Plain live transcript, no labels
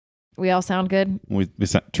We all sound good?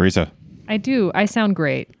 Theresa. I do. I sound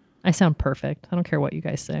great. I sound perfect. I don't care what you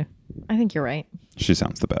guys say. I think you're right. She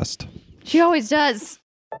sounds the best. She always does.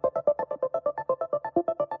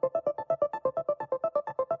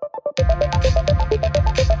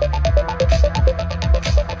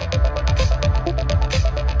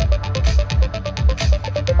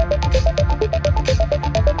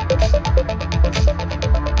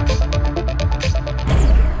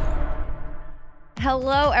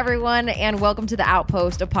 Hello, everyone, and welcome to The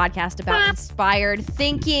Outpost, a podcast about inspired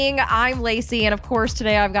thinking. I'm Lacey, and of course,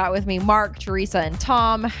 today I've got with me Mark, Theresa, and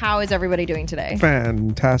Tom. How is everybody doing today?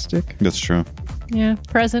 Fantastic. That's true. Yeah,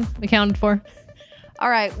 present, accounted for. All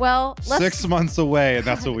right, well, 6 months away, and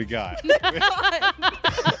that's what we got.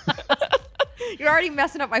 You're already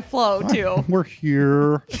messing up my flow, too. We're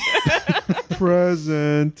here.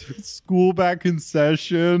 Present. School back in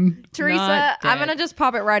session. Theresa, I'm going to just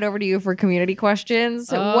pop it right over to you for community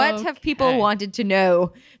questions. What have people wanted to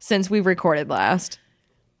know since we recorded last?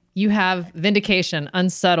 You have vindication,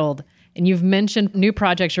 unsettled, and you've mentioned new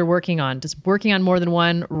projects you're working on. Does working on more than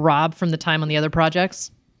one rob from the time on the other projects?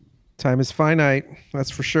 Time is finite,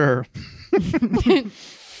 that's for sure.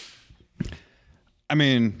 I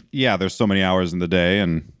mean, yeah, there's so many hours in the day,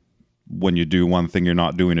 and when you do one thing, you're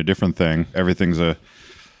not doing a different thing. Everything's a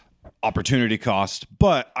opportunity cost.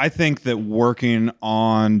 But I think that working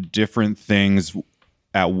on different things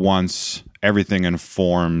at once, everything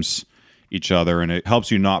informs each other, and it helps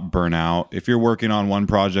you not burn out. If you're working on one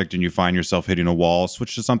project and you find yourself hitting a wall,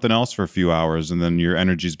 switch to something else for a few hours, and then your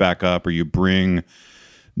energy's back up, or you bring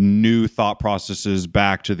new thought processes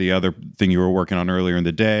back to the other thing you were working on earlier in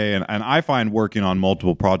the day. And I find working on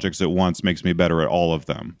multiple projects at once makes me better at all of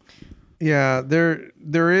them. Yeah,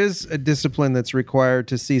 there is a discipline that's required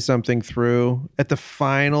to see something through at the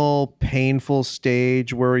final painful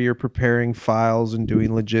stage where you're preparing files and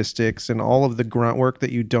doing logistics and all of the grunt work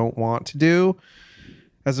that you don't want to do,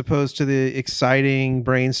 as opposed to the exciting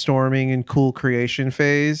brainstorming and cool creation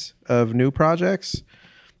phase of new projects.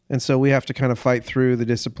 And so we have to kind of fight through the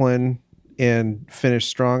discipline and finish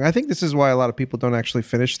strong. I think this is why a lot of people don't actually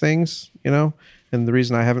finish things, and the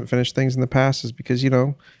reason I haven't finished things in the past is because,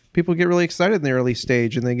 people get really excited in the early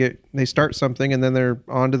stage and they start something and then they're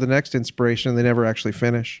on to the next inspiration and they never actually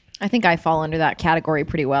finish. I think I fall under that category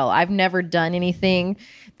pretty well. I've never done anything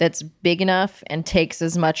that's big enough and takes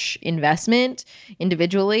as much investment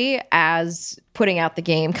individually as putting out the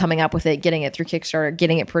game, coming up with it, getting it through Kickstarter,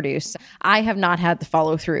 getting it produced. I have not had the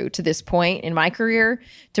follow through to this point in my career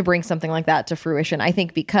to bring something like that to fruition. I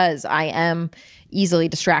think because I am easily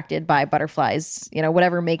distracted by butterflies,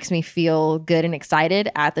 whatever makes me feel good and excited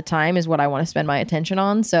at the time is what I want to spend my attention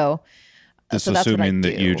on. So Just that's assuming what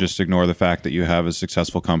I that do. you just ignore the fact that you have a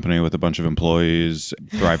successful company with a bunch of employees,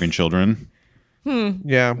 thriving children.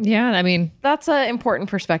 Yeah. Yeah, I mean, That's an important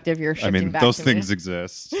perspective you're shifting back those to things me.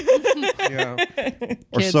 exist. Yeah.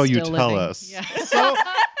 Or kids so you still tell living. us. Yeah.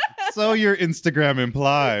 So your Instagram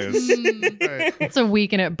implies. Right. It's a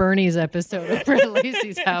Weekend at Bernie's episode over at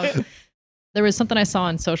Lacey's house. There was something I saw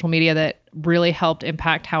on social media that really helped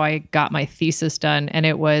impact how I got my thesis done. And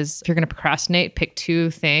it was, if you're going to procrastinate, pick two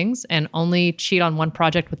things and only cheat on one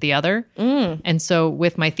project with the other. And so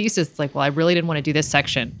with my thesis, it's like, well, I really didn't want to do this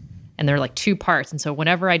section. And there were like two parts. And so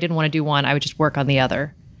whenever I didn't want to do one, I would just work on the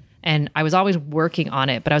other. And I was always working on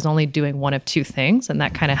it, but I was only doing one of two things. And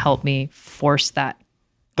that kind of helped me force that.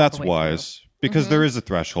 That's way wise because there is a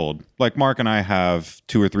threshold. Like Mark and I have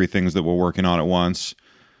 2 or 3 things that we're working on at once.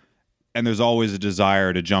 And there's always a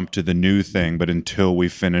desire to jump to the new thing. But until we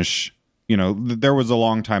finish, there was a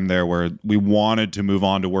long time there where we wanted to move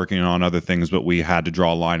on to working on other things, but we had to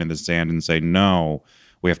draw a line in the sand and say, no,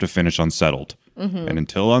 we have to finish Unsettled. And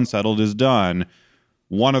until Unsettled is done,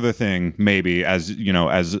 one other thing, maybe as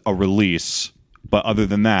a release. But other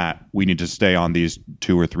than that, we need to stay on these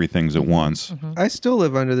 2 or 3 things at once. I still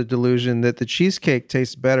live under the delusion that the cheesecake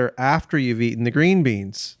tastes better after you've eaten the green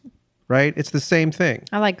beans, right? It's the same thing.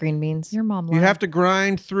 I like green beans. Your mom You have to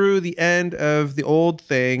grind through the end of the old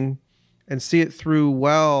thing and see it through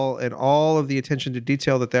well and all of the attention to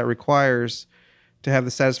detail that requires to have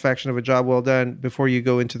the satisfaction of a job well done before you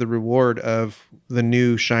go into the reward of the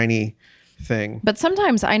new shiny thing. But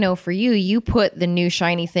sometimes I know for you, you put the new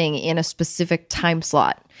shiny thing in a specific time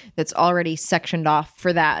slot that's already sectioned off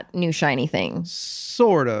for that new shiny thing.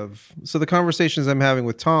 Sort of. So the conversations I'm having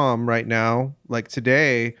with Tom right now, like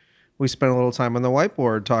today, we spent a little time on the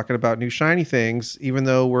whiteboard talking about new shiny things, even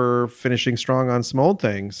though we're finishing strong on some old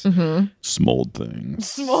things. Smold things.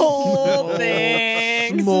 Small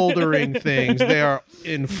things. Smoldering things. They are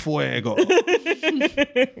in fuego.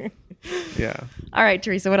 Yeah. All right,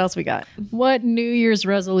 Theresa, what else we got? What New Year's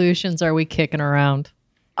resolutions are we kicking around?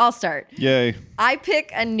 I'll start. Yay. I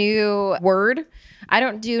pick a new word. I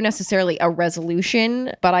don't do necessarily a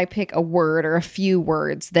resolution, but I pick a word or a few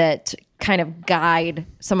words that kind of guide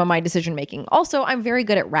some of my decision making. Also, I'm very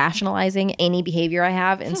good at rationalizing any behavior I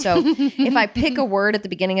have. And so if I pick a word at the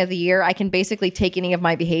beginning of the year, I can basically take any of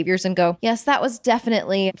my behaviors and go, yes, that was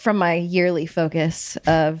definitely from my yearly focus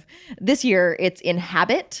of this year. It's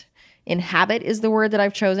inhabit. Inhabit is the word that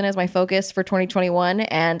I've chosen as my focus for 2021.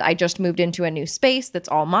 And I just moved into a new space that's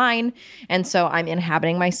all mine. And so I'm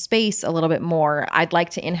inhabiting my space a little bit more. I'd like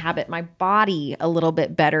to inhabit my body a little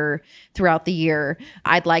bit better throughout the year.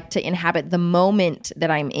 I'd like to inhabit the moment that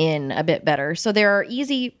I'm in a bit better. So there are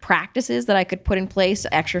easy practices that I could put in place: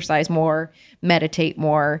 exercise more, meditate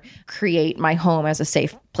more, create my home as a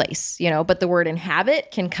safe place, but the word inhabit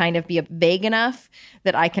can kind of be vague enough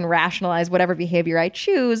that I can rationalize whatever behavior I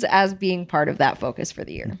choose as being part of that focus for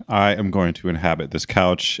the year. I am going to inhabit this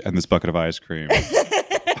couch and this bucket of ice cream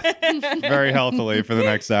very healthily for the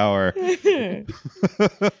next hour.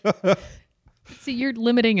 See, you're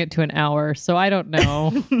limiting it to an hour, so I don't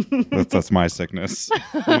know. That's my sickness.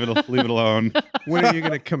 Leave it alone. When are you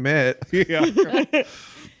going to commit? Yeah.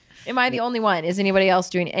 Am I the only one? Is anybody else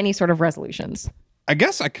doing any sort of resolutions? I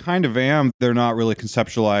guess I kind of am. They're not really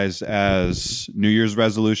conceptualized as New Year's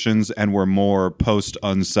resolutions, and were more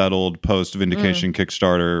post-unsettled, post-vindication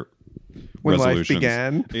Kickstarter When resolutions.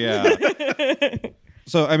 life began. Yeah.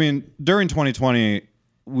 So, I mean, during 2020,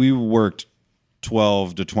 we worked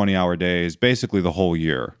 12 to 20-hour days basically the whole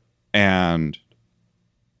year, and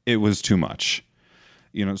it was too much.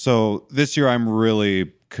 So this year I'm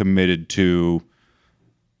really committed to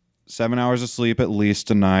 7 hours of sleep at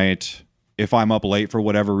least a night. If I'm up late for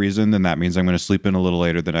whatever reason, then that means I'm going to sleep in a little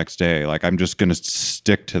later the next day. Like, I'm just going to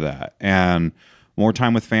stick to that. And more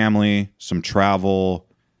time with family, some travel.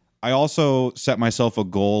 I also set myself a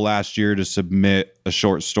goal last year to submit a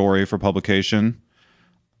short story for publication,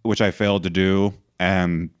 which I failed to do.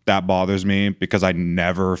 And that bothers me because I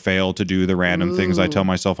never fail to do the random things I tell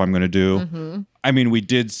myself I'm going to do. Mm-hmm. I mean, we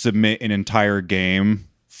did submit an entire game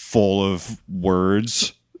full of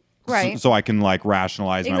words. Right. So I can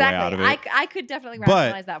rationalize my way out of it. I could definitely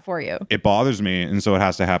rationalize that for you. It bothers me, and so it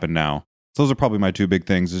has to happen now. Those are probably my two big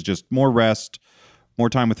things: is just more rest, more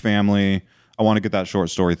time with family. I want to get that short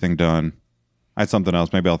story thing done. I had something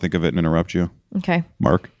else. Maybe I'll think of it and interrupt you. Okay.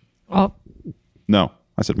 Mark? Oh, No,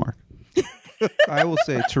 I said Mark. I will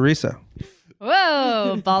say Theresa.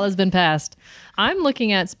 whoa, ball has been passed. I'm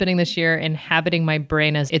looking at spending this year inhabiting my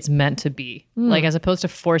brain as it's meant to be. As opposed to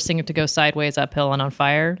forcing it to go sideways, uphill, and on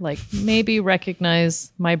fire. Maybe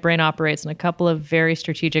recognize my brain operates in a couple of very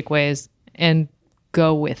strategic ways and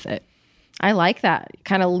go with it. I like that.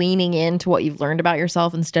 Kind of leaning into what you've learned about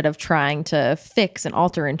yourself instead of trying to fix and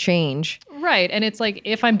alter and change. Right. And it's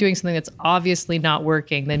if I'm doing something that's obviously not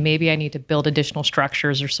working, then maybe I need to build additional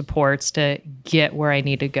structures or supports to get where I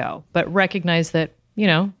need to go. But recognize that,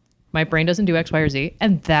 my brain doesn't do X, Y, or Z,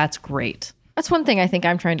 and that's great. That's one thing I think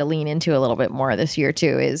I'm trying to lean into a little bit more this year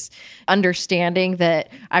too, is understanding that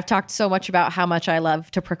I've talked so much about how much I love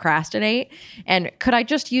to procrastinate. And could I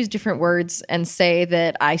just use different words and say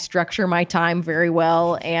that I structure my time very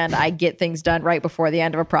well and I get things done right before the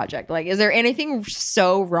end of a project? Is there anything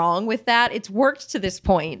so wrong with that? It's worked to this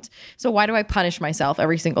point. So why do I punish myself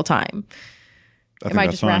every single time? Am I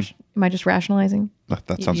just rationalizing?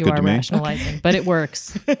 That sounds You good are to me. rationalizing, but it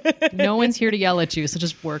works. No one's here to yell at you, so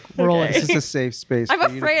just roll This it. is a safe space. I'm for you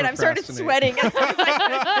to afraid. I'm started procrastinate. sweating. I was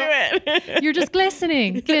like, do it. You're just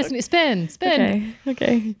glistening. Spin.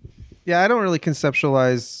 Okay. Yeah, I don't really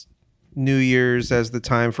conceptualize New Year's as the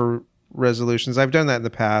time for resolutions. I've done that in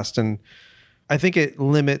the past, and I think it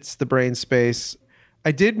limits the brain space.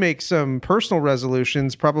 I did make some personal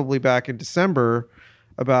resolutions probably back in December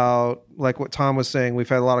about, what Tom was saying. We've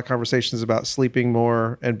had a lot of conversations about sleeping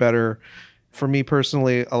more and better. For me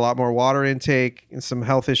personally, a lot more water intake and some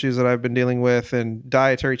health issues that I've been dealing with and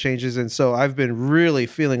dietary changes. And so I've been really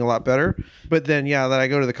feeling a lot better. But then, that I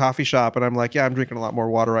go to the coffee shop and I'm like, I'm drinking a lot more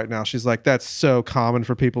water right now. She's like, that's so common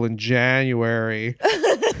for people in January.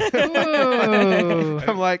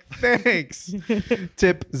 I'm like, thanks.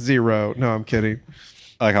 Tip 0. No, I'm kidding.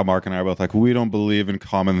 I like how Mark and I are both we don't believe in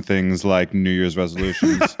common things like New Year's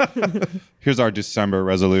resolutions. Here's our December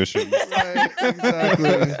resolution. Right,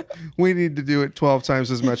 exactly. We need to do it 12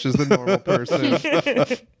 times as much as the normal person.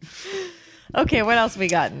 Okay, what else we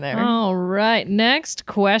got in there? All right. Next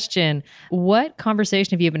question. What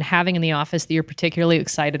conversation have you been having in the office that you're particularly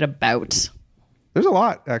excited about? There's a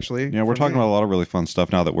lot, actually. Yeah, we're talking about a lot of really fun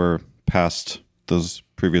stuff now that we're past those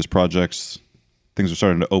previous projects. things are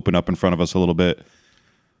starting to open up in front of us a little bit.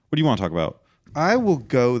 What do you want to talk about? I will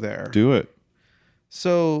go there. Do it.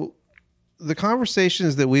 So the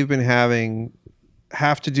conversations that we've been having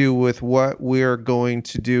have to do with what we're going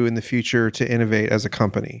to do in the future to innovate as a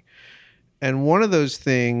company. And one of those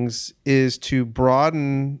things is to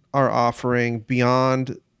broaden our offering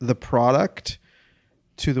beyond the product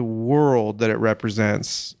to the world that it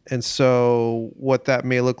represents. And so what that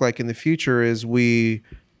may look like in the future is we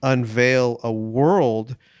unveil a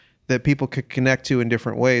world that people could connect to in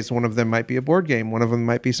different ways. One of them might be a board game. One of them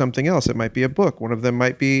might be something else. It might be a book. One of them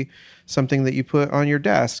might be something that you put on your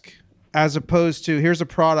desk. As opposed to, here's a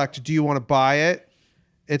product. Do you want to buy it?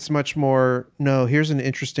 It's much more, no, here's an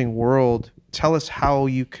interesting world. Tell us how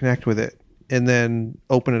you connect with it. And then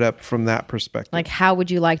open it up from that perspective. Like, how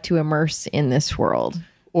would you like to immerse in this world?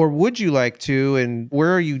 Or would you like to? And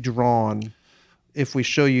where are you drawn? If we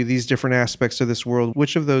show you these different aspects of this world,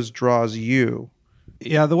 which of those draws you?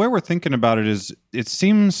 Yeah, the way we're thinking about it is, it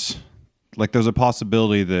seems like there's a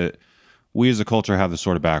possibility that we as a culture have this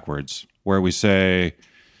sort of backwards, where we say,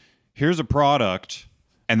 here's a product,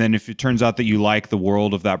 and then if it turns out that you like the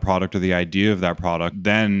world of that product or the idea of that product,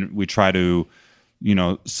 then we try to,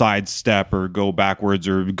 sidestep or go backwards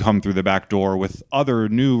or come through the back door with other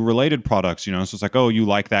new related products, So it's like, oh, you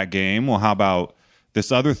like that game? Well, how about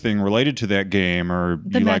this other thing related to that game, or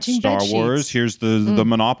The you like matching Star bed Wars? sheets. Here's the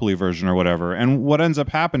Monopoly version or whatever. And what ends up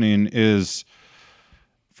happening is,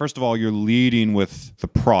 first of all, you're leading with the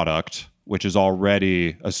product, which is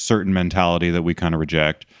already a certain mentality that we kind of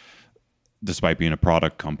reject, despite being a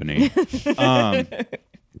product company.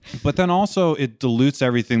 But then also it dilutes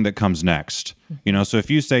everything that comes next. So if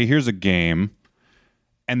you say, here's a game,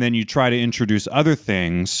 and then you try to introduce other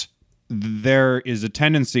things, there is a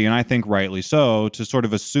tendency, and I think rightly so, to sort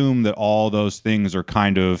of assume that all those things are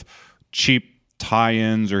kind of cheap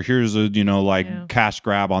tie-ins, or here's a, cash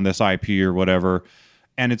grab on this IP or whatever.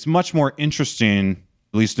 And it's much more interesting,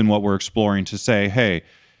 at least in what we're exploring, to say, hey,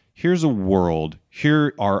 here's a world.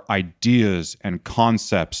 Here are ideas and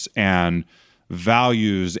concepts and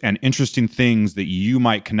values and interesting things that you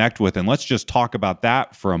might connect with. And let's just talk about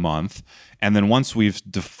that for a month. And then once we've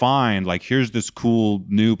defined, like, here's this cool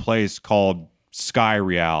new place called Sky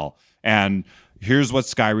Real, and here's what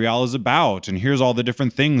Sky Real is about, and here's all the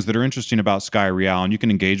different things that are interesting about Sky Real, and you can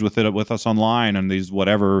engage with it with us online and these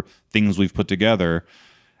whatever things we've put together.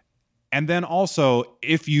 And then also,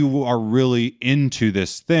 if you are really into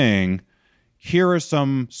this thing, here are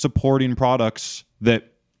some supporting products that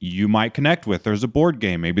you might connect with. There's a board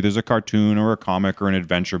game, maybe there's a cartoon or a comic or an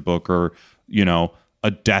adventure book, or, a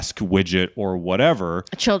desk widget or whatever.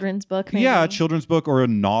 A children's book, maybe? Yeah, a children's book or a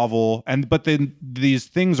novel. But then these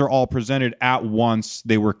things are all presented at once.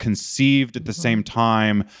 They were conceived at the same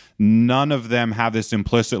time. None of them have this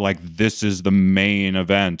implicit, like, this is the main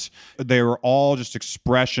event. They were all just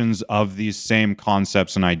expressions of these same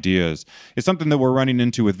concepts and ideas. It's something that we're running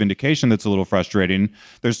into with Vindication that's a little frustrating.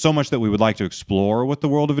 There's so much that we would like to explore with the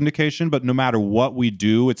world of Vindication, but no matter what we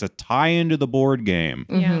do, it's a tie-in to the board game.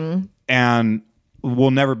 Yeah. And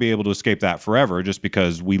we'll never be able to escape that forever, just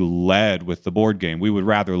because we led with the board game. We would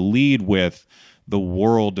rather lead with the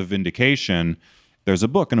world of Vindication. There's a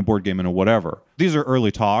book and a board game and a whatever. These are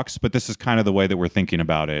early talks, but this is kind of the way that we're thinking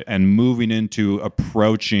about it, and moving into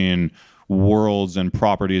approaching worlds and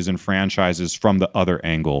properties and franchises from the other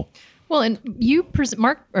angle. Well, and you,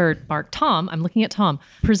 Tom, I'm looking at Tom,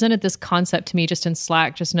 presented this concept to me just in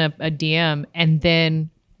Slack, just in a DM, and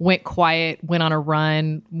then went quiet, went on a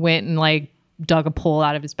run, went and dug a pole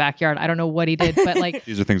out of his backyard. I don't know what he did, but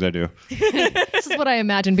These are things I do. This is what I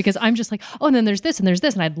imagine, because I'm just like, oh, and then there's this and there's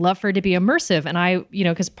this, and I'd love for it to be immersive. And I,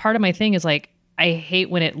 because part of my thing is I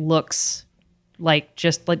hate when it looks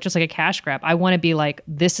just like a cash grab. I want to be like,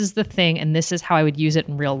 this is the thing, and this is how I would use it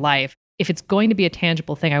in real life. If it's going to be a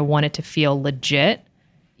tangible thing, I want it to feel legit.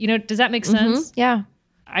 Does that make sense? Yeah.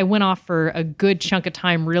 I went off for a good chunk of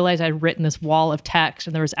time, realized I'd written this wall of text,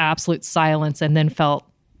 and there was absolute silence, and then felt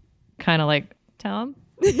kind of like, Tom?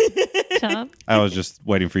 I was just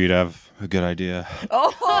waiting for you to have a good idea.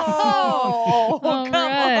 Oh, All come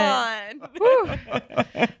right.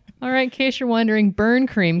 on. All right, in case you're wondering, burn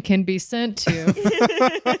cream can be sent to.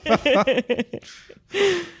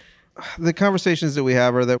 The conversations that we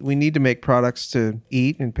have are that we need to make products to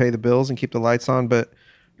eat and pay the bills and keep the lights on, but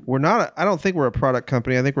I don't think we're a product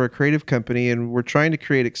company. I think we're a creative company, and we're trying to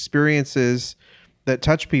create experiences that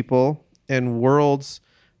touch people and worlds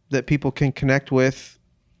that people can connect with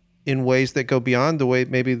in ways that go beyond the way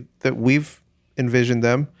maybe that we've envisioned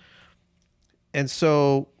them. And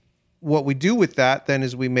so what we do with that then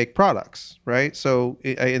is we make products, right? So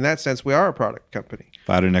in that sense, we are a product company. If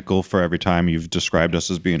I had a nickel for every time you've described us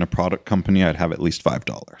as being a product company, I'd have at least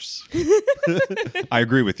 $5. I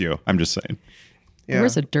agree with you. I'm just saying. Yeah.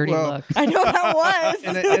 Where's a dirty look? I know that was.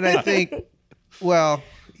 And I think, well,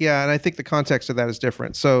 yeah, and I think the context of that is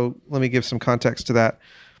different. So let me give some context to that.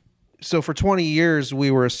 So for 20 years, we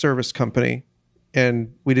were a service company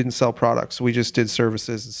and we didn't sell products. We just did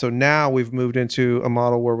services. So now we've moved into a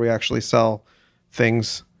model where we actually sell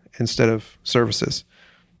things instead of services.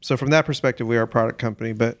 So from that perspective, we are a product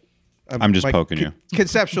company, but I'm just poking you.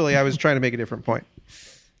 Conceptually, I was trying to make a different point.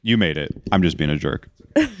 You made it. I'm just being a jerk.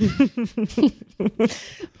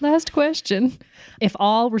 Last question. If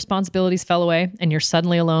all responsibilities fell away and you're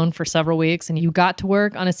suddenly alone for several weeks and you got to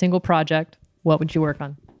work on a single project, what would you work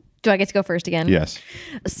on? Do I get to go first again? Yes.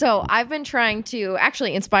 So I've been trying to,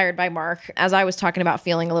 actually inspired by Mark, as I was talking about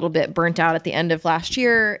feeling a little bit burnt out at the end of last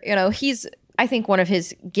year. You know, I think one of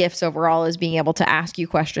his gifts overall is being able to ask you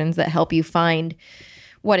questions that help you find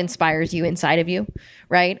what inspires you inside of you,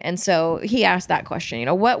 right? And so he asked that question, you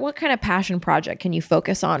know, what kind of passion project can you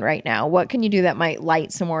focus on right now? What can you do that might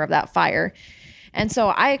light some more of that fire? And so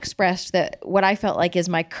I expressed that what I felt like is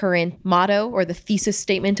my current motto or the thesis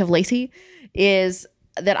statement of Lacey is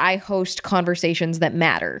that I host conversations that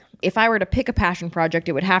matter. If I were to pick a passion project,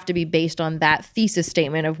 it would have to be based on that thesis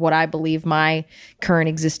statement of what I believe my current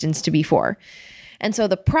existence to be for. And so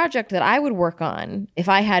the project that I would work on if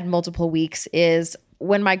I had multiple weeks is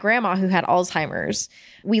when my grandma, who had Alzheimer's,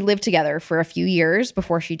 we lived together for a few years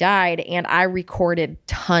before she died, and I recorded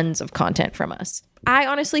tons of content from us. I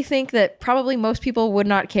honestly think that probably most people would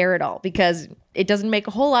not care at all because it doesn't make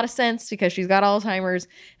a whole lot of sense because she's got Alzheimer's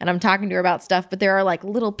and I'm talking to her about stuff, but there are like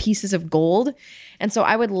little pieces of gold. And so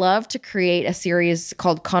I would love to create a series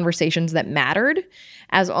called Conversations That Mattered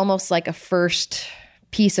as almost like a first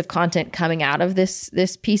piece of content coming out of this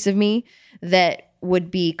piece of me that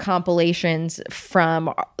would be compilations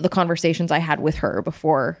from the conversations I had with her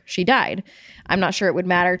before she died. I'm not sure it would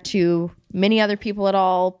matter to many other people at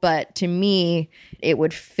all, but to me, it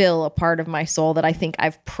would fill a part of my soul that I think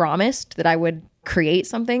I've promised that I would create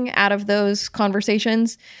something out of those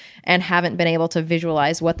conversations and haven't been able to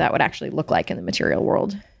visualize what that would actually look like in the material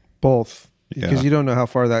world. Both. Yeah. Because you don't know how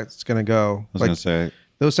far that's going to go. I was going to say,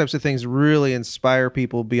 those types of things really inspire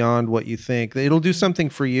people beyond what you think. It'll do something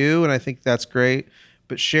for you, and I think that's great.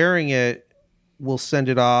 But sharing it will send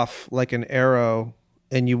it off like an arrow,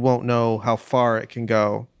 and you won't know how far it can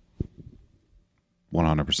go.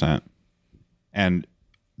 100%. And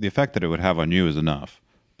the effect that it would have on you is enough.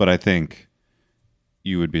 But I think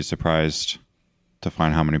you would be surprised to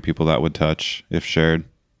find how many people that would touch if shared.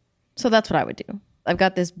 So that's what I would do. I've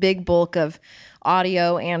got this big bulk of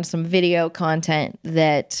audio and some video content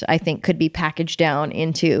that I think could be packaged down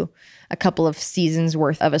into a couple of seasons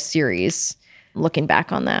worth of a series looking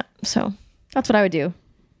back on that. So that's what I would do.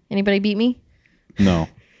 Anybody beat me? No.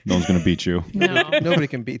 No one's going to beat you. No. Nobody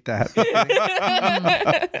can beat that.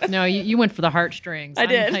 No, you went for the heartstrings. I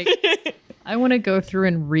did. Like, I want to go through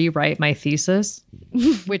and rewrite my thesis,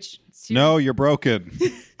 which... No, you're broken.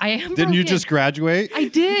 I am Didn't you broken. just graduate? I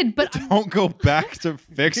did, but Don't go back to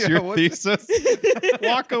fix your what thesis.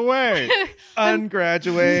 Walk away.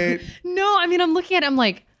 Ungraduate. no, I mean, I'm looking at it, I'm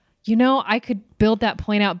like, you know, I could build that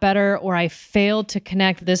point out better, or I failed to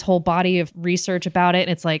connect this whole body of research about it.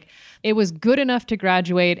 And it's like, it was good enough to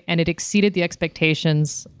graduate and it exceeded the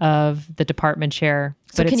expectations of the department chair,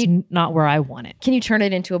 So but can it's you- not where I want it. Can you turn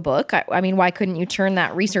it into a book? I mean, why couldn't you turn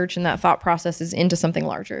that research and that thought processes into something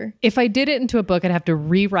larger? If I did it into a book, I'd have to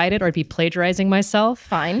rewrite it or I'd be plagiarizing myself.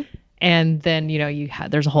 Fine. And then, you know,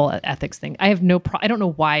 there's a whole ethics thing. I have I don't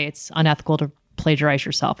know why it's unethical to plagiarize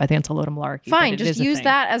yourself. I think it's a load of malarkey. but Fine. it Just is a use thing.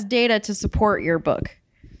 that as data to support your book.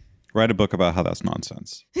 Write a book about how that's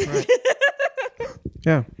nonsense.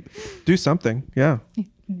 Yeah. Do something. Yeah.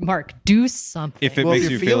 Mark, do something. If it Well, if makes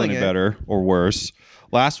you're you feel feeling any it. better or worse.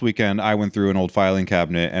 Last weekend, I went through an old filing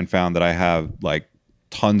cabinet and found that I have like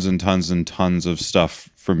tons and tons and tons of stuff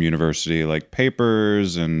from university, like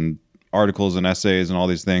papers and articles and essays and all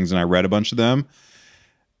these things. And I read a bunch of them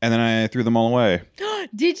and then I threw them all away.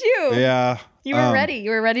 Did you? Yeah. You were ready.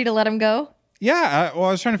 You were ready to let him go? Yeah. I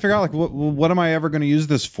was trying to figure out like, what am I ever going to use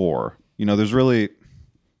this for? You know, there's really,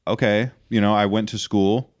 okay, you know, I went to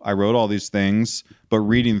school, I wrote all these things, but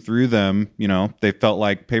reading through them, you know, they felt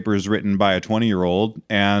like papers written by a 20-year-old.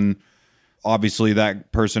 And obviously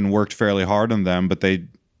that person worked fairly hard on them, but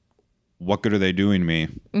what good are they doing me?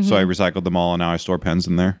 Mm-hmm. So I recycled them all and now I store pens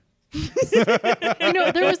in there. You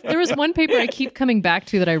know, there was one paper I keep coming back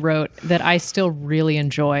to that I wrote that I still really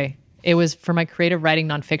enjoy. It was for my creative writing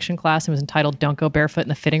nonfiction class. It was entitled Don't Go Barefoot in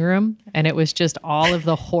the Fitting Room. And it was just all of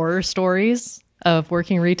the horror stories of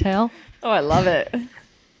working retail. Oh, I love it.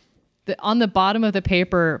 On the bottom of the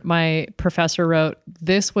paper, my professor wrote,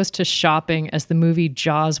 "This was to shopping as the movie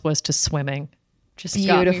Jaws was to swimming." Just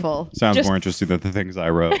got me. Beautiful. Sounds more interesting than the things I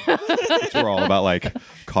wrote. Which were all about like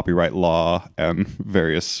copyright law and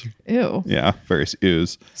various Ew.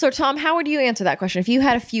 issues. So Tom, how would you answer that question? If you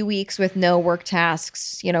had a few weeks with no work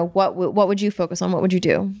tasks, what would you focus on? What would you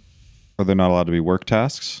do? Are there not allowed to be work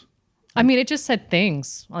tasks? I mean, it just said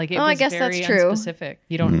things. Like it was I guess very that's true. unspecific.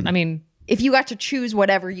 You don't. I mean, If you got to choose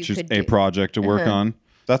whatever you Choose could a do. project to work on.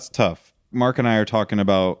 That's tough. Mark and I are talking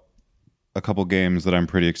about a couple games that I'm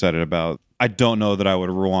pretty excited about. I don't know that I would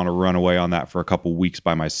want to run away on that for a couple weeks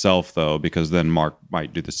by myself, though, because then Mark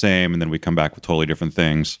might do the same, and then we come back with totally different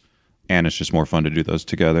things, and it's just more fun to do those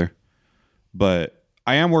together. But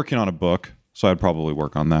I am working on a book, so I'd probably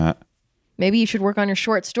work on that. Maybe you should work on your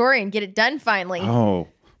short story and get it done finally. Oh,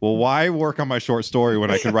 well, why work on my short story when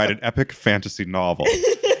I could write an epic fantasy novel?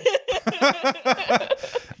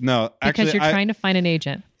 No, actually, because you're trying to find an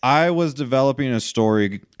agent. I was developing a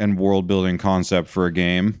story and world building concept for a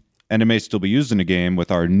game, and it may still be used in a game with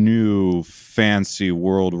our new fancy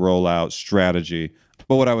world rollout strategy.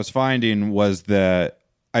 But what I was finding was that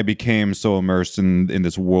I became so immersed in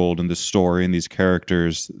this world and this story and these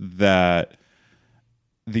characters that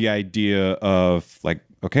the idea of like,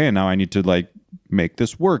 okay, now I need to like make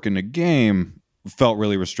this work in a game felt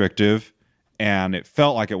really restrictive. And it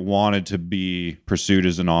felt like it wanted to be pursued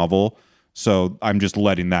as a novel. So I'm just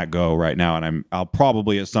letting that go right now. And I'll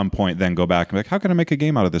probably at some point then go back and be like, how can I make a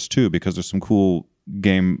game out of this too? Because there's some cool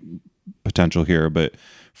game potential here. But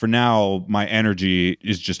for now, my energy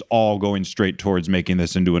is just all going straight towards making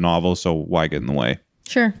this into a novel. So why get in the way?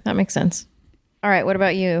 Sure, that makes sense. All right, what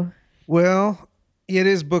about you? Well, it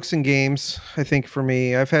is books and games. I think for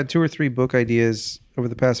me, I've had 2 or 3 book ideas over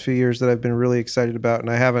the past few years that I've been really excited about, and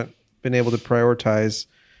I haven't been able to prioritize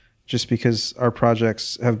just because our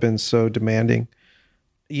projects have been so demanding.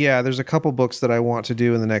 Yeah, there's a couple books that I want to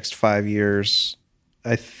do in the next 5 years.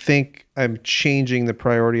 I think I'm changing the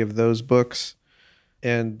priority of those books.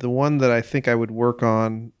 And the one that I think I would work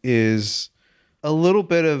on is a little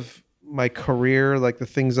bit of my career, like the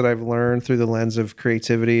things that I've learned through the lens of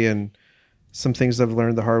creativity and some things I've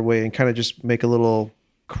learned the hard way, and kind of just make a little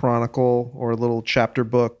chronicle or a little chapter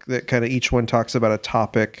book that kind of each one talks about a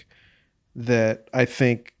topic that I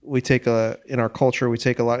think in our culture, we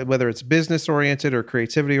take a lot, whether it's business oriented or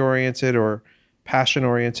creativity oriented or passion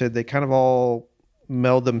oriented, they kind of all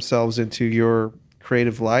meld themselves into your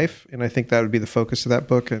creative life. And I think that would be the focus of that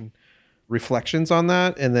book, and reflections on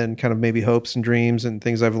that. And then kind of maybe hopes and dreams and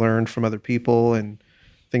things I've learned from other people and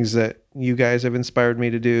things that you guys have inspired me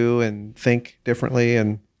to do and think differently.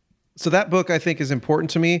 And so that book I think is important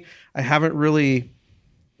to me. I haven't really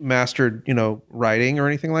mastered, writing or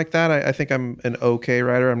anything like that. I think I'm an okay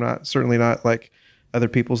writer. I'm certainly not like other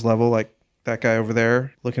people's level, like that guy over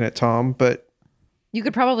there looking at Tom, but You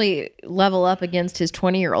could probably level up against his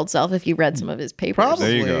 20-year-old self if you read some of his papers. probably.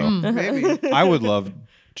 There you go. Maybe. I would love,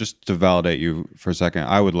 just to validate you for a second,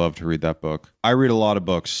 I would love to read that book. I read a lot of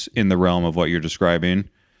books in the realm of what you're describing,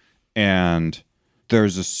 and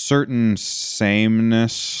there's a certain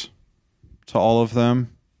sameness to all of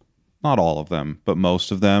them. Not all of them, but most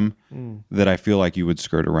of them that I feel like you would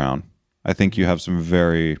skirt around. I think you have some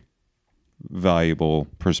very valuable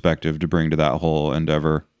perspective to bring to that whole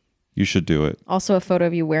endeavor. You should do it. Also, a photo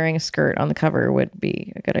of you wearing a skirt on the cover would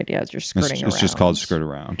be a good idea as you're skirting around. It's just called skirt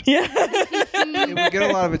around. It would get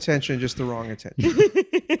a lot of attention, just the wrong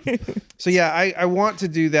attention. So yeah, I want to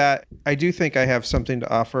do that. I do think I have something to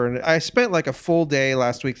offer. And I spent like a full day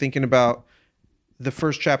last week thinking about the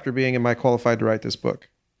first chapter being, am I qualified to write this book?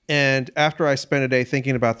 And after I spent a day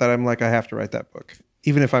thinking about that, I'm like, I have to write that book.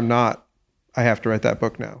 Even if I'm not, I have to write that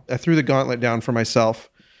book now. I threw the gauntlet down for myself.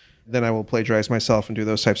 Then I will plagiarize myself and do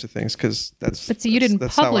those types of things because that's. But see, you didn't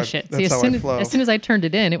publish it. See, as soon as I turned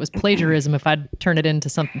it in, it was plagiarism if I'd turned it into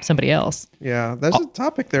somebody else. Yeah, there's a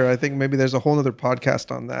topic there. I think maybe there's a whole other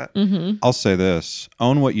podcast on that. Mm-hmm. I'll say this: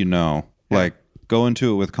 own what you know. Yeah. Like, go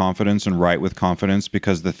into it with confidence and write with confidence,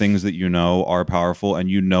 because the things that you know are powerful,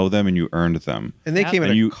 and you know them, and you earned them. And they came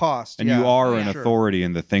at a cost. And yeah. you are an Sure. authority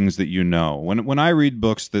in the things that you know. When I read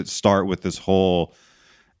books that start with this whole,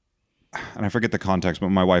 and I forget the context, but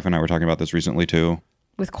my wife and I were talking about this recently too.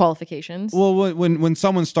 With qualifications. Well, when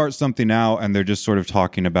someone starts something out and they're just sort of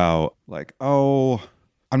talking about like, oh,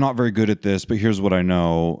 I'm not very good at this, but here's what I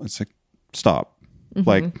know. It's like, stop. Mm-hmm.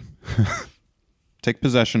 Like, take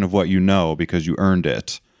possession of what you know because you earned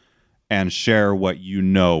it, and share what you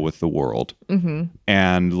know with the world,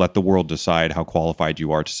 and let the world decide how qualified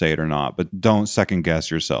you are to say it or not. But don't second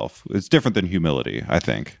guess yourself. It's different than humility, I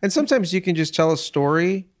think. And sometimes you can just tell a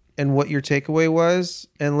story and what your takeaway was,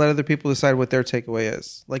 and let other people decide what their takeaway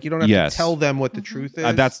is. Like, you don't have Yes. to tell them what the truth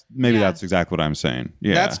is. That's Yeah. exactly what I'm saying.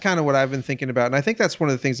 Yeah. That's kind of what I've been thinking about. And I think that's one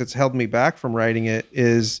of the things that's held me back from writing it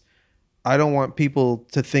is I don't want people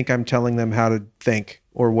to think I'm telling them how to think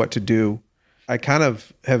or what to do. I kind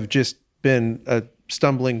of have just been a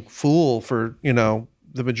stumbling fool for,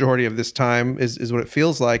 the majority of this time is what it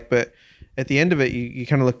feels like. But at the end of it, you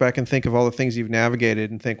kind of look back and think of all the things you've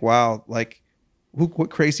navigated and think, wow, like what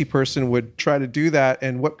crazy person would try to do that,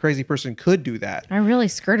 and what crazy person could do that? I really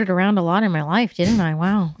skirted around a lot in my life, didn't I?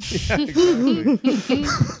 Wow. Yeah, exactly.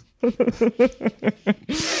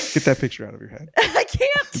 Get that picture out of your head. I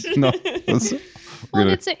can't. no. That's, Well,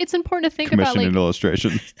 we're it's important to think commission about like an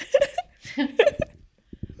illustration.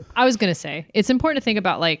 I was going to say, it's important to think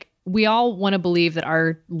about like, we all want to believe that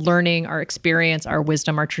our learning, our experience, our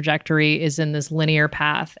wisdom, our trajectory is in this linear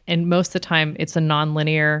path. And most of the time it's a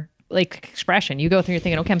non-linear like expression. You go through, you're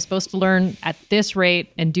thinking, okay, I'm supposed to learn at this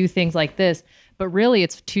rate and do things like this. But really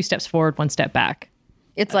it's 2 steps forward, 1 step back.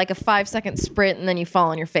 It's like a 5-second sprint and then you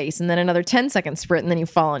fall on your face, and then another 10-second sprint and then you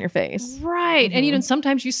fall on your face. Right. And even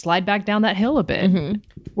sometimes you slide back down that hill a bit.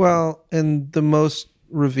 Well, and the most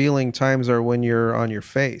revealing times are when you're on your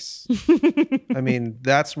face. I mean,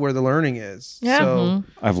 that's where the learning is. Yeah. So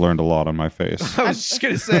I've learned a lot on my face. I was just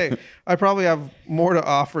going to say, I probably have more to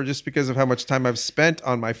offer just because of how much time I've spent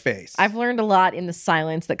on my face. I've learned a lot in the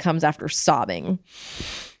silence that comes after sobbing.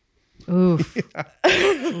 Oof.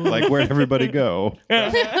 Like, where'd everybody go?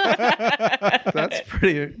 That's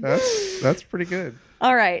pretty good.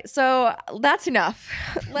 All right, so that's enough.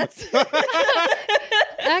 Let's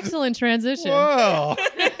Excellent transition. Whoa.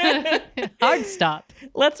 Hard stop.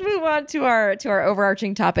 let's move on to our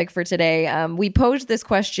overarching topic for today. We posed this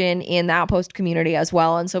question in the Outpost community as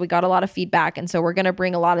well, and so we got a lot of feedback, and so we're going to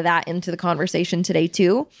bring a lot of that into the conversation today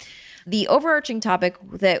too. The overarching topic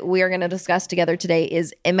that we are going to discuss together today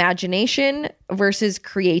is imagination versus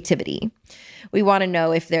creativity. We want to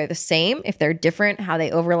know if they're the same, if they're different, how they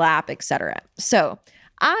overlap, etc. So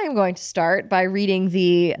I'm going to start by reading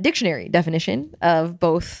the dictionary definition of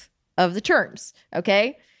both of the terms.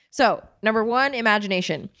 Okay. So number 1,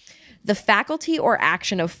 imagination. The faculty or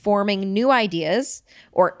action of forming new ideas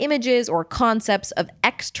or images or concepts of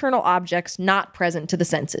external objects not present to the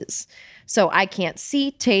senses. So I can't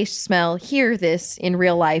see, taste, smell, hear this in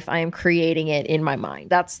real life. I am creating it in my mind.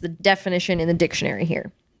 That's the definition in the dictionary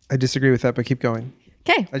here. I disagree with that, but keep going.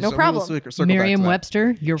 Okay, no problem.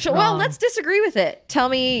 Merriam-Webster, you're wrong. Well, let's disagree with it. Tell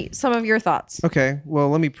me some of your thoughts. Okay, well,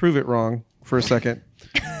 let me prove it wrong for a second.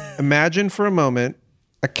 Imagine for a moment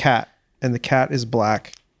a cat, and the cat is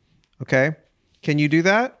black. Okay? Can you do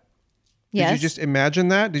that? Yes. Did you just imagine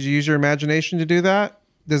that? Did you use your imagination to do that?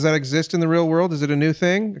 Does that exist in the real world? Is it a new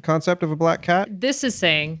thing, the concept of a black cat? This is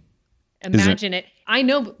saying, imagine it. I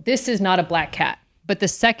know this is not a black cat, but the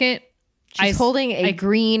second She's holding a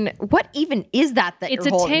green. What even is that? It's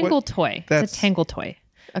you're a holding? tangle toy. It's a tangle toy.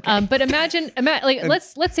 Okay. But imagine like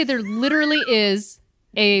let's say there literally is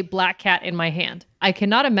a black cat in my hand. I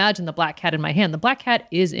cannot imagine the black cat in my hand. The black cat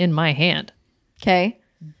is in my hand. Okay.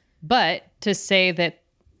 But to say that,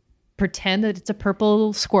 pretend that it's a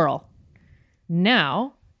purple squirrel.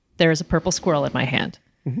 Now there is a purple squirrel in my hand.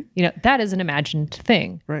 Mm-hmm. That is an imagined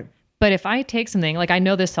thing. Right. But if I take something, like I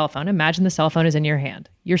know this cell phone, imagine the cell phone is in your hand.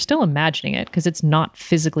 You're still imagining it because it's not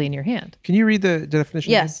physically in your hand. Can you read the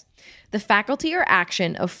definition? Yes. The faculty or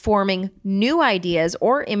action of forming new ideas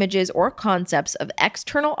or images or concepts of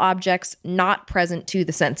external objects not present to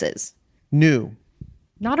the senses. New.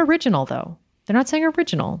 Not original, though. They're not saying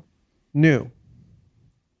original. New.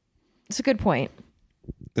 It's a good point.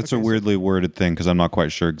 It's a weirdly worded thing because I'm not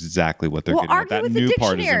quite sure exactly what they're Well, getting at. argue That with the new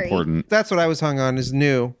part is dictionary. important. That's what I was hung on, is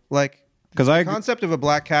new. Like, Because the concept of a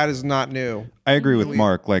black cat is not new. I agree with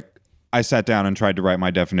Mark. Like, I sat down and tried to write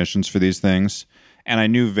my definitions for these things, and I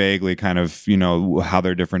knew vaguely kind of, how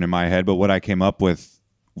they're different in my head. But what I came up with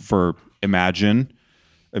for imagination,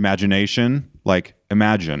 like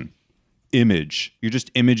imagine, image. You're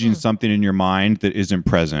just imaging something in your mind that isn't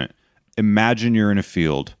present. Imagine you're in a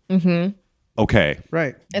field. Mm-hmm. Okay.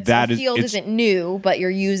 Right. The field isn't new, but you're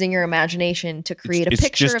using your imagination to create a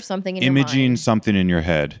picture of something in your mind. Imaging something in your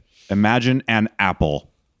head. Imagine an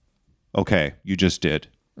apple. Okay, you just did.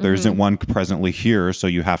 There isn't one presently here, so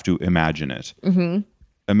you have to imagine it. Mm-hmm.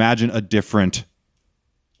 Imagine a different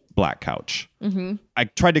black couch. Mm-hmm. I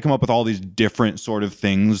tried to come up with all these different sort of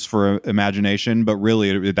things for imagination, but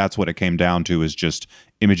really that's what it came down to, is just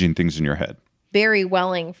imaging things in your head. Barry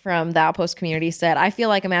Welling from the Outpost community said, I feel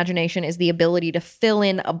like imagination is the ability to fill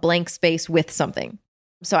in a blank space with something.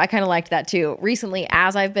 So I kind of liked that too. Recently,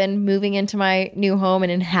 as I've been moving into my new home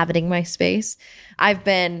and inhabiting my space, I've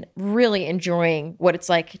been really enjoying what it's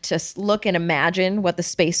like to look and imagine what the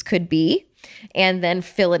space could be and then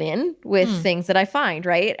fill it in with things that I find,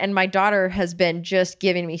 right? And my daughter has been just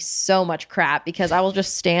giving me so much crap because I will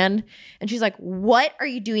just stand and she's like, "What are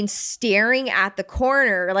you doing staring at the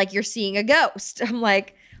corner like you're seeing a ghost?" I'm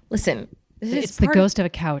like, "Listen, It's the ghost of a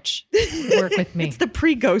couch. Work with me. It's the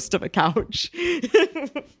pre-ghost of a couch."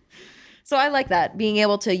 So I like that, being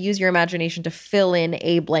able to use your imagination to fill in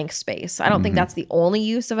a blank space. I don't think that's the only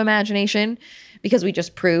use of imagination because we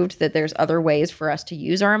just proved that there's other ways for us to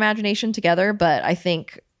use our imagination together. But I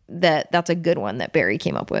think that that's a good one that Barry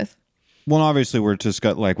came up with. Well, obviously, we're just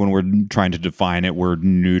got like when we're trying to define it, we're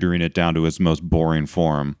neutering it down to its most boring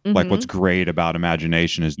form. Like, what's great about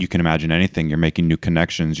imagination is you can imagine anything. You're making new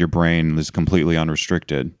connections. Your brain is completely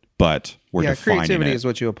unrestricted, but we're defining creativity it. is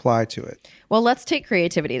what you apply to it. Well, let's take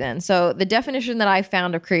creativity then. So the definition that I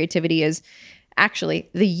found of creativity is actually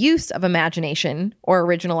the use of imagination or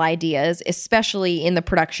original ideas, especially in the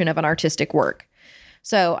production of an artistic work.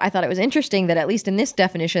 So I thought it was interesting that at least in this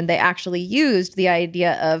definition, they actually used the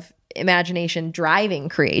idea of imagination driving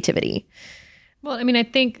creativity. Well, I mean, I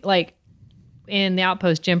think like in The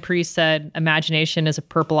Outpost, Jim Priest said imagination is a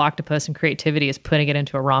purple octopus and creativity is putting it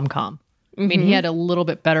into a rom-com. I mean, he had a little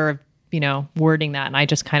bit better of, wording that. And I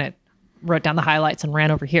just kind of wrote down the highlights and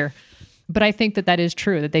ran over here. But I think that that is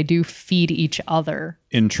true, that they do feed each other.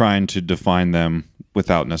 In trying to define them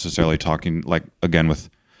without necessarily talking, like, again, with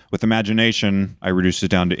imagination, I reduced it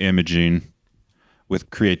down to imaging. With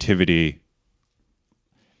creativity,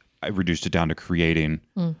 I reduced it down to creating.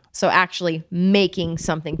 So actually making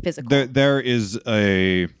something physical. There is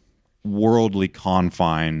a worldly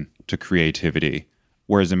confine to creativity,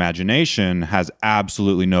 whereas imagination has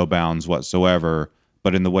absolutely no bounds whatsoever.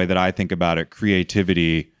 But in the way that I think about it,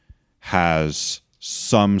 creativity has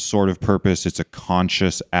some sort of purpose. It's a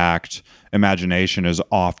conscious act. Imagination is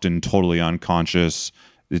often totally unconscious.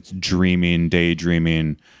 It's dreaming,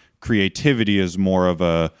 daydreaming. Creativity is more of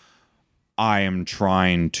a, I am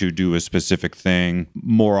trying to do a specific thing,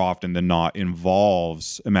 more often than not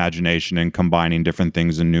involves imagination and combining different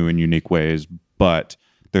things in new and unique ways, but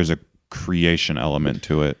there's a creation element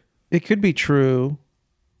to it. It could be true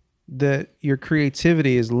that your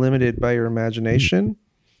creativity is limited by your imagination,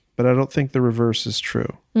 but I don't think the reverse is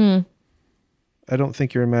true. I don't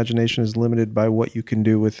think your imagination is limited by what you can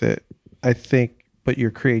do with it. But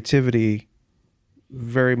your creativity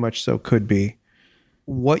very much so could be.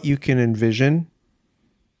 What you can envision,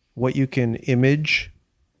 what you can image,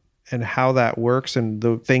 and how that works, and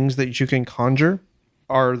the things that you can conjure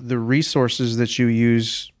are the resources that you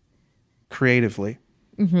use creatively.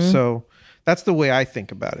 So that's the way I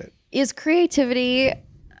think about it. Is creativity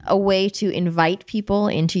a way to invite people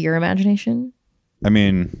into your imagination? I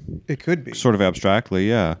mean, It could be. sort of abstractly,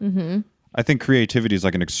 yeah. I think creativity is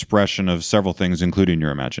like an expression of several things, including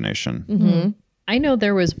your imagination. I know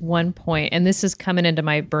there was one point, and this is coming into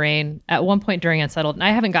my brain at one point during Unsettled, and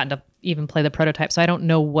I haven't gotten to even play the prototype, so I don't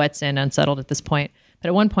know what's in Unsettled at this point. But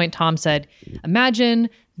at one point, Tom said, imagine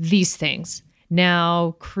these things.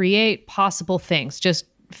 Now create possible things. Just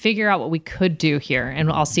figure out what we could do here, and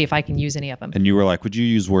I'll see if I can use any of them. And you were like, would you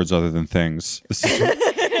use words other than things? This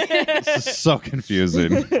is so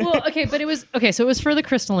confusing. Well, okay, but it was okay. So it was for the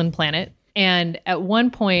crystalline planet. And at one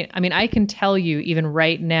point, I mean, I can tell you even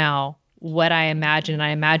right now what I imagine.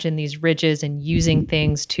 I imagine these ridges and using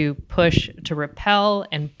things to push, to repel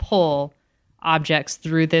and pull objects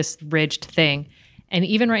through this ridged thing. And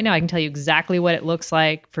even right now, I can tell you exactly what it looks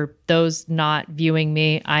like. For those not viewing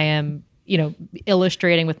me, I am,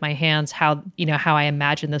 illustrating with my hands how I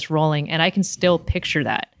imagine this rolling. And I can still picture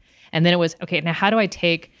that. And then it was, okay, now how do I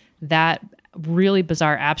take that really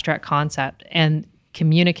bizarre abstract concept and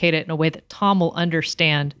communicate it in a way that Tom will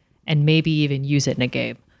understand and maybe even use it in a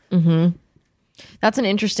game? That's an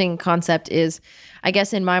interesting concept. Is, I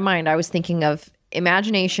guess in my mind, I was thinking of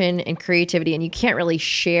imagination and creativity, and you can't really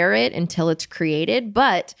share it until it's created.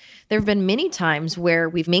 But there have been many times where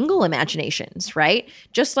we've mingled imaginations, right?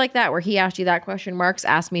 Just like that, where he asked you that question. Mark's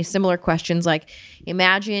asked me similar questions like,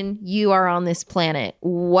 imagine you are on this planet.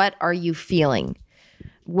 What are you feeling?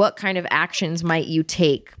 What kind of actions might you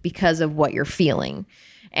take because of what you're feeling?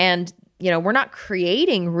 And we're not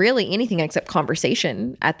creating really anything except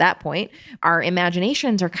conversation at that point. Our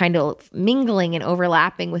imaginations are kind of mingling and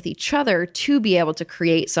overlapping with each other to be able to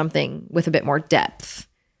create something with a bit more depth.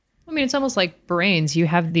 I mean, it's almost like brains. You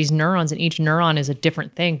have these neurons, and each neuron is a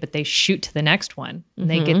different thing, but they shoot to the next one, and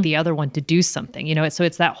they get the other one to do something. So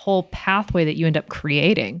it's that whole pathway that you end up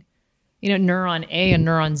creating. Neuron A and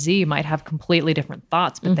neuron Z might have completely different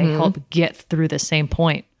thoughts, but they help get through the same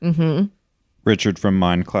point. Richard from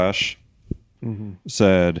Mind Clash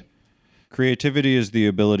said, creativity is the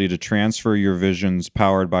ability to transfer your visions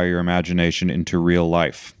powered by your imagination into real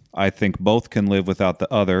life. I think both can live without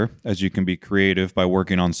the other, as you can be creative by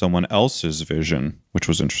working on someone else's vision, which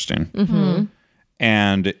was interesting.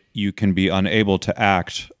 And you can be unable to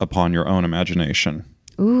act upon your own imagination.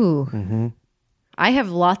 Ooh. I have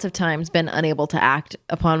lots of times been unable to act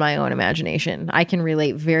upon my own imagination. I can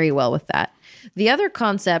relate very well with that. The other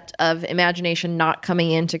concept of imagination not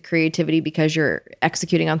coming into creativity because you're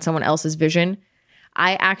executing on someone else's vision,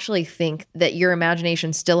 I actually think that your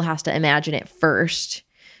imagination still has to imagine it first.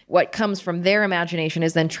 What comes from their imagination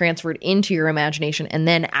is then transferred into your imagination and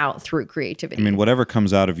then out through creativity. I mean, whatever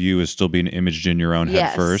comes out of you is still being imaged in your own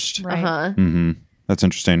head first. Right. That's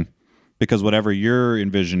interesting. Because whatever you're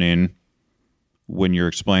envisioning when you're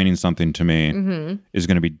explaining something to me is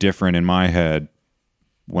going to be different in my head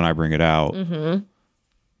when I bring it out.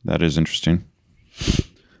 That is interesting.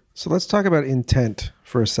 So let's talk about intent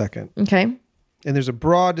for a second. Okay. And there's a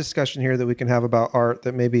broad discussion here that we can have about art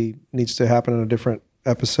that maybe needs to happen in a different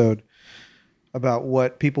episode, about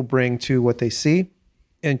what people bring to what they see,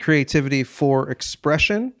 and creativity for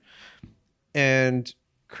expression, and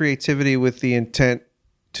creativity with the intent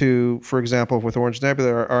to, for example, with Orange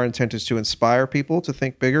Nebula, our intent is to inspire people to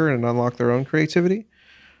think bigger and unlock their own creativity.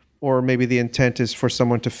 Or maybe the intent is for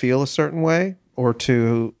someone to feel a certain way or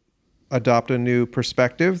to adopt a new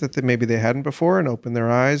perspective that maybe they hadn't before and open their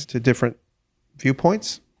eyes to different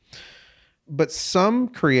viewpoints. But some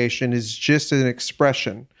creation is just an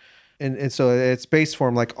expression. And so it's base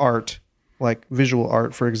form like art, like visual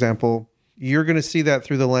art, for example. You're going to see that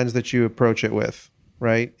through the lens that you approach it with,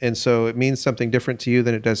 right? And so it means something different to you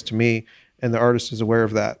than it does to me. And the artist is aware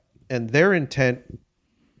of that. And their intent,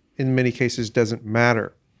 in many cases, doesn't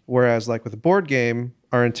matter. Whereas like with a board game,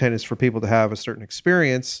 our intent is for people to have a certain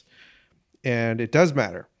experience, and it does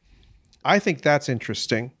matter. I think that's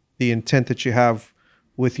interesting, the intent that you have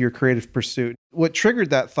with your creative pursuit. What triggered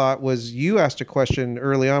that thought was you asked a question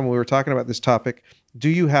early on when we were talking about this topic. Do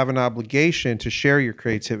you have an obligation to share your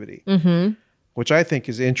creativity? Which I think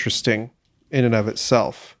is interesting in and of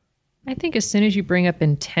itself. I think as soon as you bring up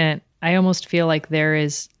intent, I almost feel like there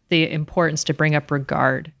is the importance to bring up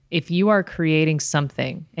regard. If you are creating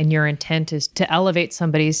something and your intent is to elevate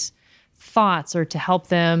somebody's thoughts or to help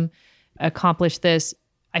them accomplish this,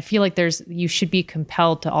 I feel like you should be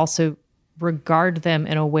compelled to also regard them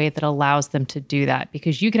in a way that allows them to do that,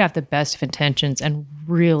 because you could have the best of intentions and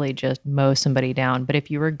really just mow somebody down. But if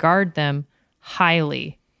you regard them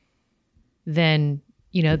highly, then,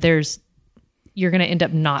 you're going to end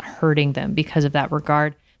up not hurting them because of that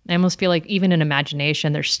regard. I almost feel like even in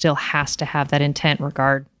imagination, there still has to have that intent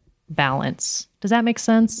regard balance. Does that make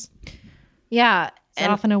sense? Yeah. Is that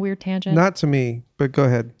often a weird tangent? Not to me, but go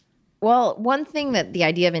ahead. Well, one thing that the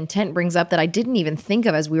idea of intent brings up that I didn't even think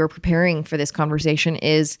of as we were preparing for this conversation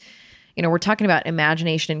is, we're talking about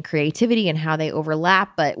imagination and creativity and how they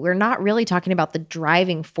overlap, but we're not really talking about the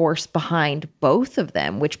driving force behind both of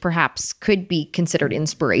them, which perhaps could be considered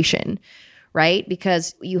inspiration, right?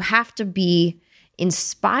 Because you have to be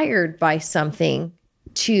inspired by something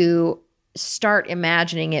to start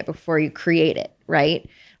imagining it before you create it, right?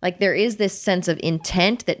 Like there is this sense of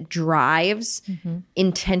intent that drives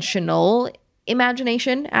intentional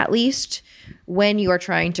imagination, at least when you are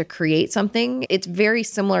trying to create something. It's very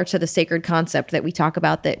similar to the sacred concept that we talk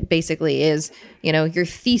about that basically is, your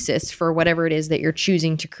thesis for whatever it is that you're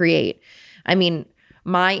choosing to create. I mean,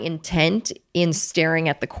 my intent in staring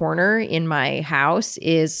at the corner in my house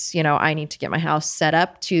is, I need to get my house set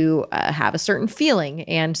up to have a certain feeling.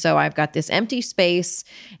 And so I've got this empty space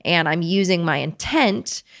and I'm using my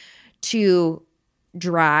intent to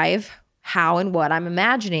drive how and what I'm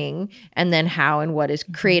imagining and then how and what is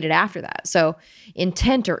created after that. So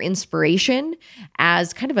intent or inspiration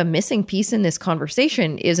as kind of a missing piece in this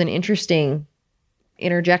conversation is an interesting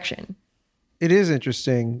interjection. It is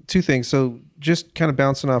interesting. Two things. So just kind of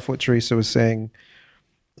bouncing off what Theresa was saying,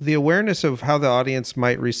 the awareness of how the audience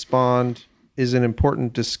might respond is an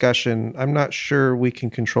important discussion. I'm not sure we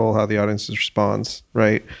can control how the audience responds,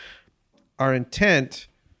 right? Our intent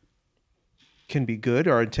can be good.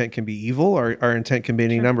 Our intent can be evil. Our intent can be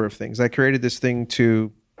any number of things. I created this thing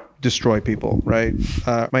to destroy people, right?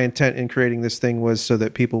 My intent in creating this thing was so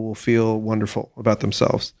that people will feel wonderful about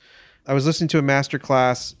themselves. I was listening to a master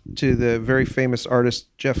class to the very famous artist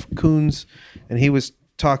Jeff Koons, and he was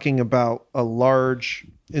talking about a large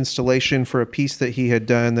installation for a piece that he had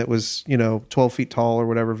done that was, 12 feet tall or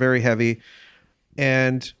whatever, very heavy.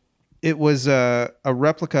 And It was a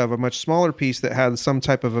replica of a much smaller piece that had some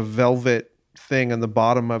type of a velvet thing on the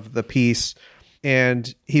bottom of the piece.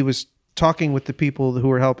 And he was talking with the people who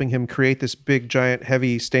were helping him create this big, giant,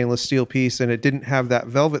 heavy stainless steel piece, and it didn't have that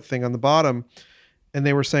velvet thing on the bottom. And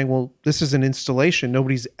they were saying, well, this is an installation.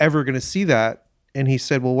 Nobody's ever going to see that. And he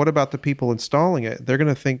said, well, what about the people installing it? They're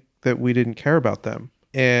going to think that we didn't care about them.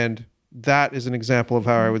 And that is an example of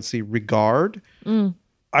how I would see regard.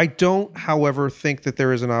 I don't, however, think that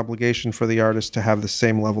there is an obligation for the artist to have the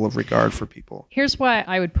same level of regard for people. Here's why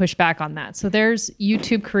I would push back on that. So there's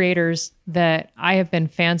YouTube creators that I have been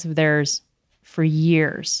fans of theirs for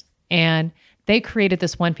years, and they created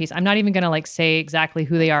this one piece. I'm not even going to like say exactly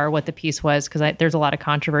who they are, or what the piece was, because there's a lot of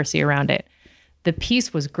controversy around it. The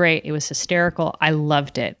piece was great. It was hysterical. I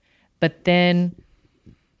loved it. But then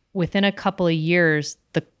within a couple of years,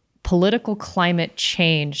 the political climate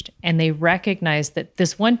changed, and they recognized that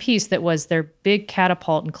this one piece that was their big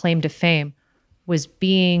catapult and claim to fame was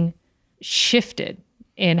being shifted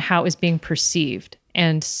in how it was being perceived.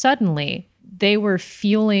 And suddenly they were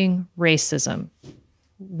fueling racism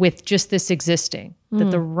with just this existing,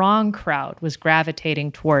 that the wrong crowd was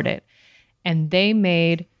gravitating toward it. And they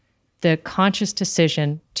made the conscious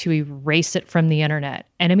decision to erase it from the internet.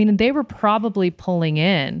 And I mean, they were probably pulling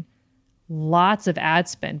in lots of ad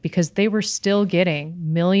spend because they were still getting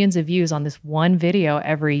millions of views on this one video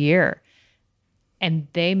every year. And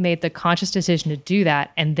they made the conscious decision to do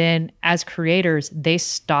that. And then as creators, they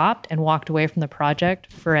stopped and walked away from the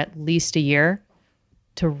project for at least a year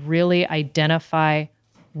to really identify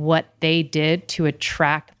what they did to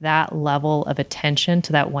attract that level of attention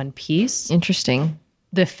to that one piece. Interesting.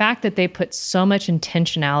 The fact that they put so much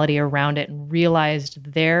intentionality around it and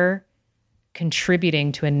realized they're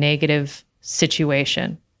contributing to a negative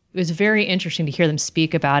situation. It was very interesting to hear them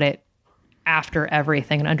speak about it after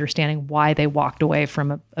everything and understanding why they walked away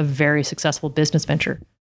from a very successful business venture.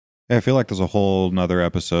 I feel like there's a whole nother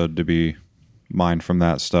episode to be mined from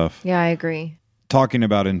that stuff. Yeah, I agree. Talking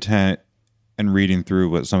about intent and reading through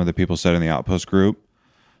what some of the people said in the Outpost group,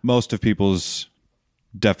 most of people's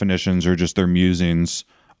definitions are just their musings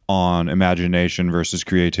on imagination versus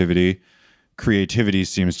creativity. Creativity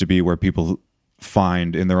seems to be where people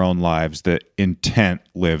find in their own lives that intent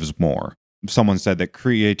lives more. Someone said that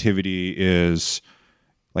creativity is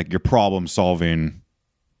like your problem solving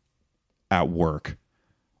at work,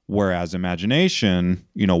 whereas imagination,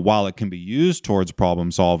 while it can be used towards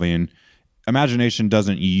problem solving, imagination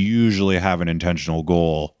doesn't usually have an intentional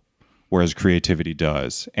goal, whereas creativity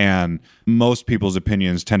does. And most people's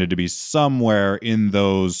opinions tended to be somewhere in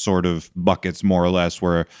those sort of buckets, more or less,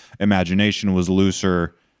 where imagination was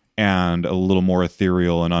looser and a little more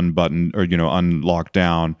ethereal and unbuttoned or, unlocked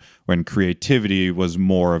down, when creativity was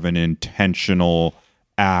more of an intentional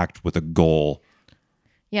act with a goal.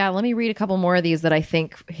 Yeah, let me read a couple more of these that I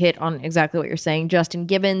think hit on exactly what you're saying. Justin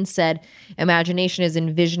Gibbons said, imagination is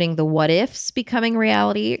envisioning the what ifs becoming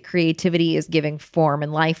reality. Creativity is giving form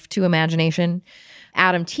and life to imagination.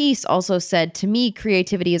 Adam Teese also said, to me,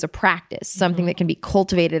 creativity is a practice, something that can be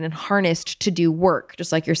cultivated and harnessed to do work,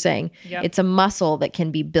 just like you're saying. Yep. It's a muscle that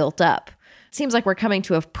can be built up. It seems like we're coming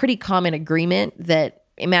to a pretty common agreement that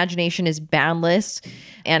imagination is boundless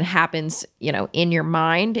and happens, in your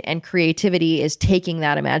mind, and creativity is taking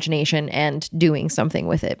that imagination and doing something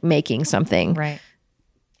with it, making something. Right.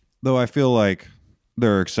 Though I feel like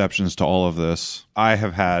there are exceptions to all of this. I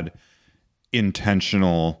have had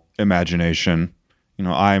intentional imagination.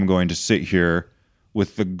 I am going to sit here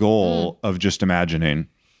with the goal of just imagining,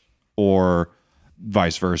 or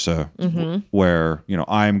vice versa, where,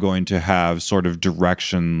 I am going to have sort of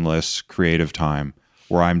directionless creative time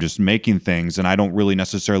where I'm just making things and I don't really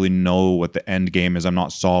necessarily know what the end game is. I'm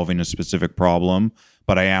not solving a specific problem,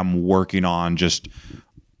 but I am working on just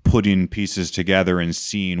putting pieces together and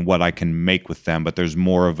seeing what I can make with them. But there's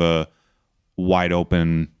more of a wide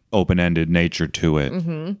open-ended nature to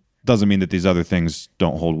it. Doesn't mean that these other things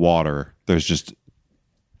don't hold water. There's just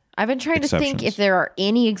I've been trying to think if there are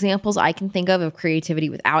any examples I can think of creativity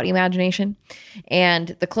without imagination. And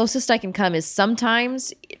the closest I can come is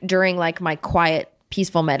sometimes during like my quiet,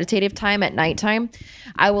 peaceful, meditative time at nighttime,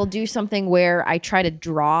 I will do something where I try to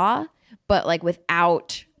draw, but like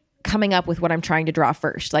without coming up with what I'm trying to draw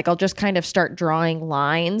first. Like I'll just kind of start drawing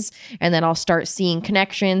lines, and then I'll start seeing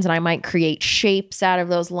connections, and I might create shapes out of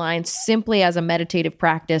those lines simply as a meditative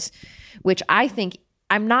practice, which I think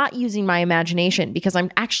I'm not using my imagination because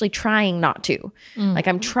I'm actually trying not to. Like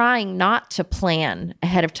I'm trying not to plan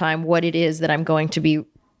ahead of time what it is that I'm going to be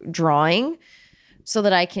drawing so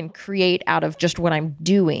that I can create out of just what I'm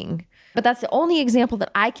doing. But that's the only example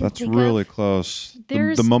that I can That's think really of. close.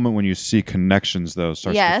 There's- The moment when you see connections, though,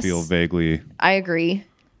 starts Yes. to feel vaguely. I agree.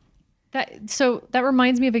 That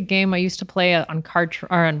reminds me of a game I used to play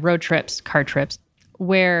on road trips, car trips,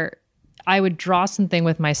 where I would draw something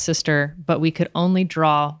with my sister, but we could only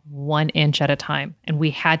draw 1 inch at a time, and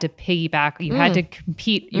we had to piggyback. You had to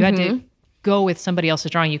compete. You had to go with somebody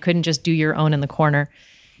else's drawing. You couldn't just do your own in the corner,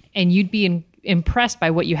 and you'd be impressed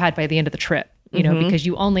by what you had by the end of the trip. You know, because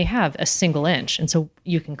you only have a single inch, and so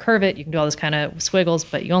you can curve it. You can do all this kind of squiggles,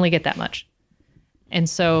 but you only get that much, and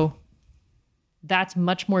so. That's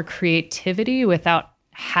much more creativity without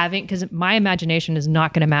having, because my imagination is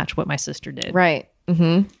not going to match what my sister did. Right.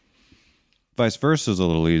 Vice versa is a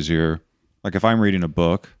little easier. Like if I'm reading a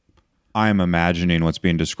book, I'm imagining what's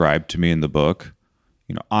being described to me in the book.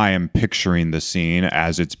 You know, I am picturing the scene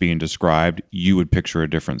as it's being described. You would picture a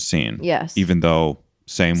different scene. Yes. Even though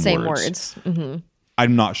same words.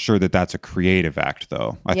 I'm not sure that that's a creative act,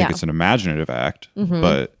 though. I think it's an imaginative act.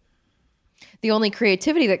 But The only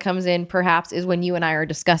creativity that comes in perhaps is when you and I are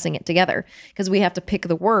discussing it together, because we have to pick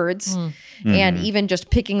the words, and even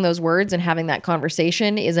just picking those words and having that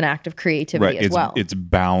conversation is an act of creativity as well. It's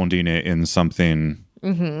bounding it in something.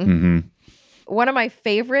 One of my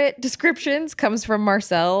favorite descriptions comes from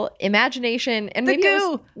Marcel. Imagination, and maybe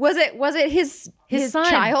was it his son.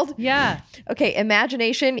 child? Yeah. Okay.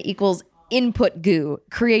 Imagination equals input goo.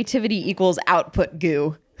 Creativity equals output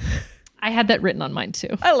goo. I had that written on mine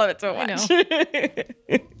too. I love it so much.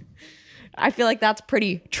 I feel like that's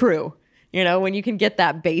pretty true. You know, when you can get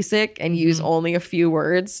that basic and use only a few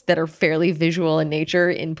words that are fairly visual in nature,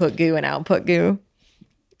 input goo and output goo.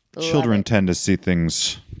 Children tend to see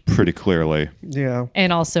things pretty clearly. Yeah.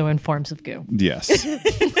 And also in forms of goo. Yes.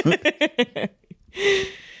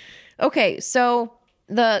 Okay, so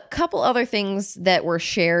the couple other things that were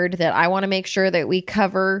shared that I want to make sure that we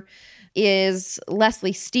cover is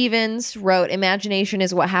Leslie Stevens wrote, imagination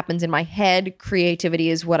is what happens in my head. Creativity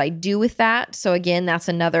is what I do with that. So again, that's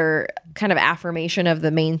another kind of affirmation of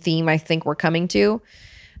the main theme I think we're coming to.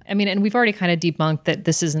 I mean, and we've already kind of debunked that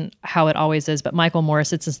this isn't how it always is, but Michael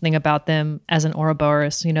Morris, it's this thing about them as an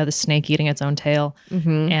Ouroboros, you know, the snake eating its own tail.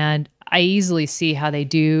 And I easily see how they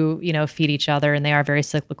do, you know, feed each other, and they are very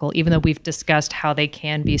cyclical, even though we've discussed how they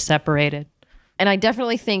can be separated. And I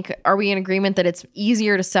definitely think, are we in agreement that it's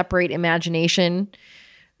easier to separate imagination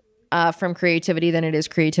from creativity than it is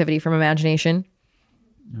creativity from imagination?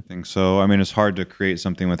 I think so. I mean, it's hard to create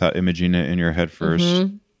something without imaging it in your head first.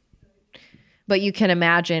 But you can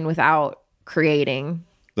imagine without creating.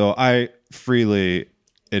 Though I freely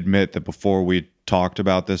admit that before we talked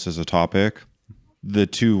about this as a topic, the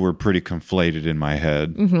two were pretty conflated in my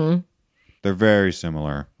head. They're very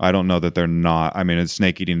similar. I don't know that they're not. I mean, a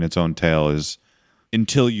snake eating its own tail is,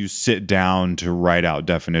 until you sit down to write out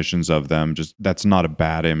definitions of them, just that's not a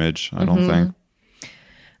bad image, I don't think.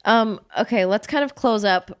 Okay, let's kind of close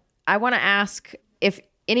up. I want to ask if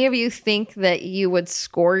any of you think that you would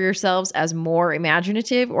score yourselves as more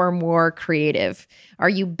imaginative or more creative. Are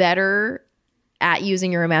you better at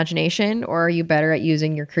using your imagination, or are you better at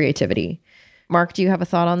using your creativity? Mark, do you have a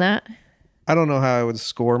thought on that? I don't know how I would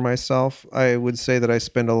score myself. I would say that I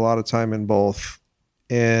spend a lot of time in both.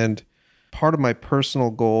 And part of my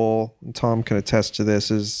personal goal, and Tom can attest to this,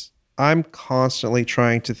 is I'm constantly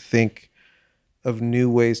trying to think of new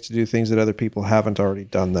ways to do things that other people haven't already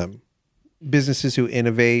done them. Businesses who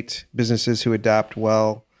innovate, businesses who adapt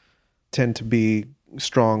well, tend to be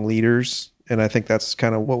strong leaders. And I think that's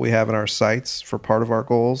kind of what we have in our sights for part of our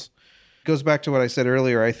goals. It goes back to what I said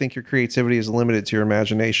earlier. I think your creativity is limited to your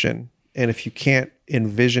imagination. And if you can't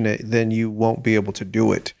envision it, then you won't be able to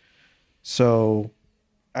do it. So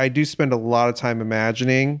I do spend a lot of time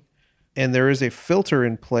imagining, and there is a filter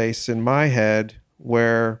in place in my head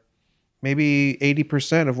where maybe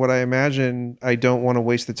 80% of what I imagine, I don't want to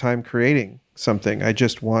waste the time creating something. I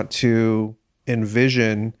just want to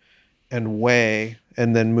envision and weigh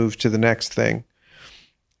and then move to the next thing.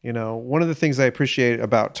 You know, one of the things I appreciate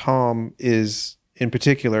about Tom is, in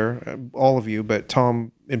particular, all of you, but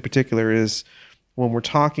Tom in particular, is when we're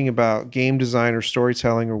talking about game design or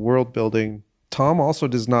storytelling or world building, Tom also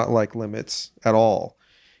does not like limits at all.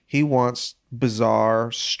 He wants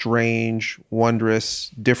bizarre, strange, wondrous,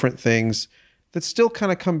 different things that still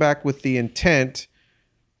kind of come back with the intent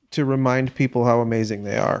to remind people how amazing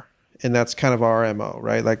they are. And that's kind of our MO,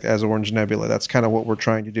 right? Like as Orange Nebula, that's kind of what we're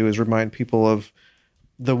trying to do, is remind people of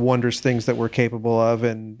the wondrous things that we're capable of,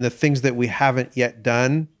 and the things that we haven't yet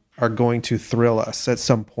done are going to thrill us at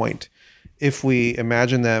some point if we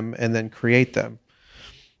imagine them and then create them.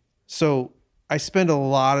 So I spend a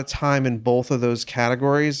lot of time in both of those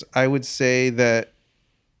categories. I would say that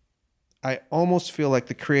I almost feel like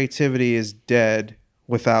the creativity is dead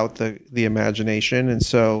without the imagination. And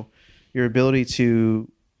so your ability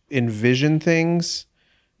to envision things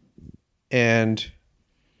and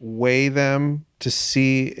weigh them to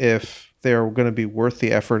see if they're going to be worth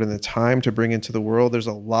the effort and the time to bring into the world. There's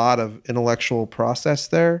a lot of intellectual process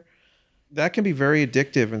there that can be very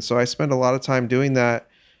addictive. And so I spend a lot of time doing that.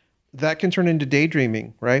 That can turn into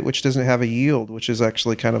daydreaming, right? Which doesn't have a yield, which is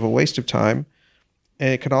actually kind of a waste of time. And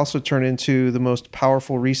it can also turn into the most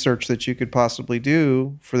powerful research that you could possibly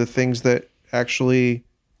do for the things that actually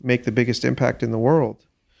make the biggest impact in the world.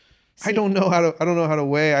 I don't know how to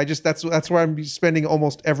weigh. I just that's where I'm spending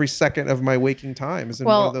almost every second of my waking time is in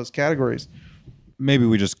one of those categories. Maybe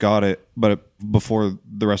we just got it, but before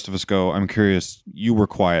the rest of us go, I'm curious. You were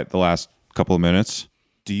quiet the last couple of minutes.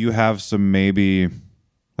 Do you have some maybe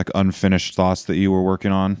like unfinished thoughts that you were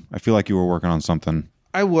working on? I feel like you were working on something.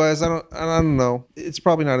 I was. I don't know. It's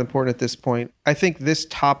probably not important at this point. I think this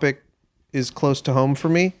topic is close to home for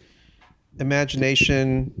me.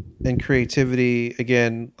 Imagination and creativity,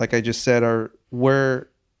 again, like I just said, are where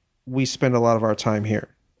we spend a lot of our time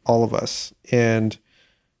here, all of us. And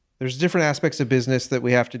there's different aspects of business that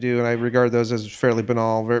we have to do, and I regard those as fairly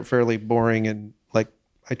banal, fairly boring, and like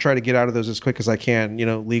I try to get out of those as quick as I can,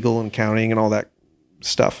 legal and accounting and all that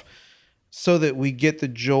stuff, so that we get the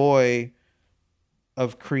joy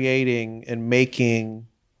of creating and making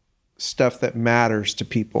stuff that matters to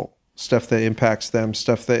people, stuff that impacts them,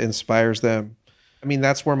 stuff that inspires them. I mean,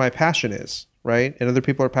 that's where my passion is, right? And other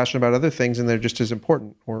people are passionate about other things and they're just as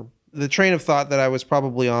important. Or the train of thought that I was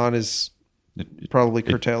probably on is probably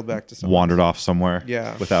curtailed back to something. Wandered off somewhere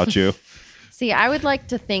without you. See, I would like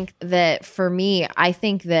to think that for me, I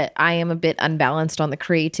think that I am a bit unbalanced on the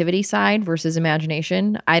creativity side versus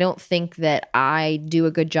imagination. I don't think that I do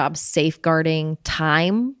a good job safeguarding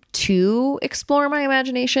time to explore my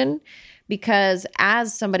imagination, because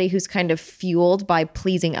as somebody who's kind of fueled by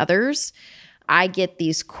pleasing others, I get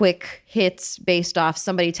these quick hits based off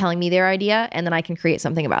somebody telling me their idea, and then I can create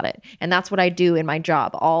something about it. And that's what I do in my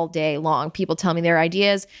job all day long. People tell me their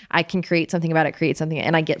ideas, I can create something about it, create something,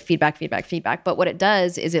 and I get feedback. But what it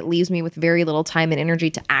does is it leaves me with very little time and energy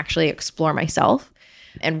to actually explore myself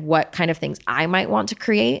and what kind of things I might want to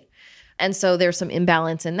create. And so there's some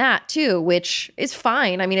imbalance in that too, which is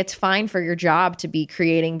fine. I mean, it's fine for your job to be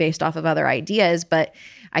creating based off of other ideas, but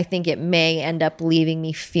I think it may end up leaving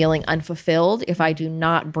me feeling unfulfilled if I do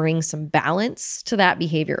not bring some balance to that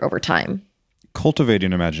behavior over time.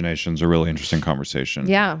 Cultivating imagination is a really interesting conversation.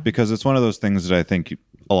 Yeah. Because it's one of those things that I think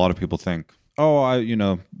a lot of people think,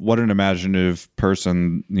 what an imaginative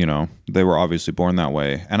person, they were obviously born that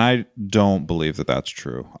way. And I don't believe that that's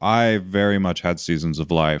true. I very much had seasons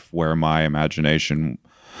of life where my imagination,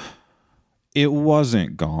 it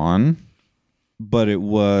wasn't gone, but it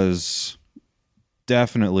was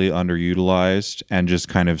definitely underutilized and just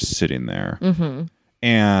kind of sitting there. Mm-hmm.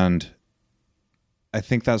 And I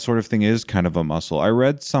think that sort of thing is kind of a muscle. I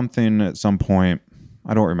read something at some point,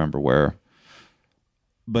 I don't remember where,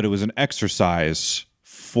 but it was an exercise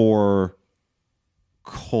for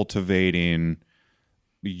cultivating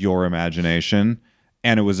your imagination.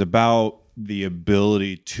 And it was about the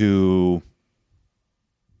ability to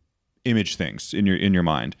image things in your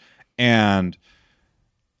mind. And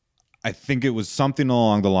I think it was something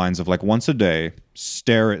along the lines of like once a day,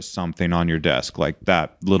 stare at something on your desk, like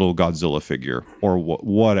that little Godzilla figure or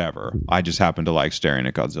whatever. I just happen to like staring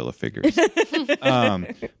at Godzilla figures.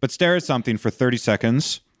 But stare at something for 30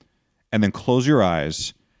 seconds and then close your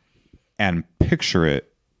eyes and picture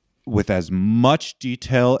it with as much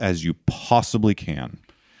detail as you possibly can.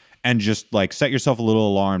 And just like set yourself a little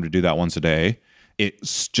alarm to do that once a day. It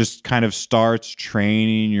just kind of starts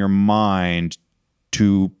training your mind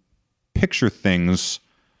to picture things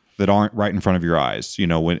that aren't right in front of your eyes,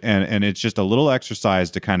 and it's just a little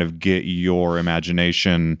exercise to kind of get your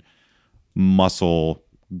imagination muscle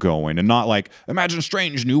going, and not like imagine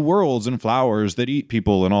strange new worlds and flowers that eat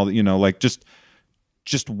people and all that, like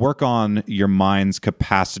just work on your mind's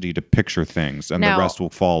capacity to picture things, and the rest will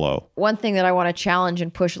follow. One thing that I want to challenge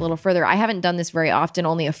and push a little further, I haven't done this very often,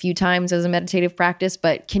 only a few times as a meditative practice,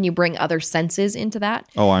 but can you bring other senses into that?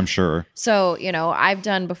 Oh, I'm sure. So, I've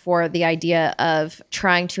done before the idea of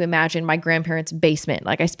trying to imagine my grandparents' basement.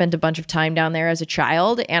 Like I spent a bunch of time down there as a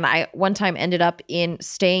child, and I one time ended up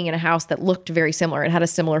staying in a house that looked very similar. It had a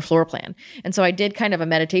similar floor plan. And so I did kind of a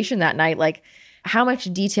meditation that night, like, how much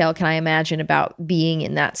detail can I imagine about being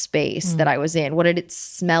in that space that I was in? What did it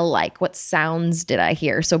smell like? What sounds did I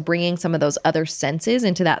hear? So bringing some of those other senses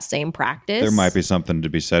into that same practice. There might be something to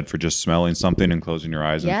be said for just smelling something and closing your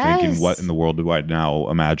eyes and thinking, what in the world do I now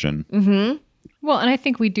imagine? Mm-hmm. Well, and I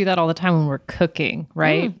think we do that all the time when we're cooking,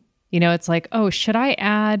 right? You know, it's like, oh, should I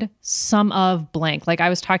add some of blank? Like I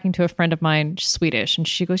was talking to a friend of mine, Swedish, and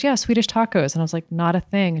she goes, yeah, Swedish tacos. And I was like, not a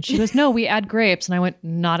thing. And she goes, no, we add grapes. And I went,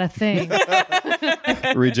 not a thing.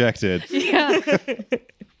 Rejected. Yeah.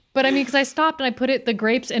 But I mean, because I stopped and I put the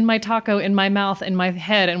grapes in my taco in my mouth and my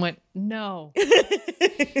head and went, no.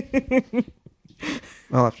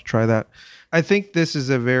 I'll have to try that. I think this is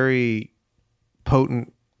a very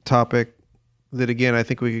potent topic that, again, I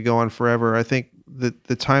think we could go on forever. I think that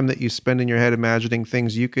the time that you spend in your head imagining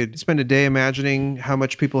things, you could spend a day imagining how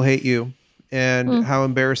much people hate you and how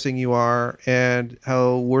embarrassing you are and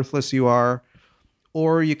how worthless you are.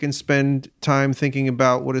 Or you can spend time thinking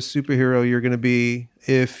about what a superhero you're going to be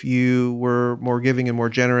if you were more giving and more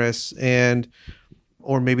generous,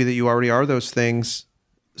 or maybe that you already are those things.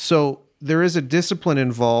 So there is a discipline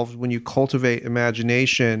involved when you cultivate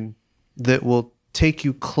imagination that will take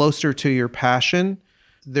you closer to your passion.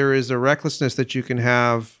 There is a recklessness that you can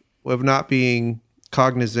have of not being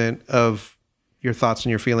cognizant of your thoughts and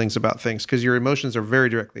your feelings about things, because your emotions are very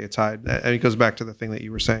directly tied. And it goes back to the thing that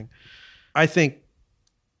you were saying. I think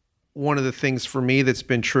one of the things for me that's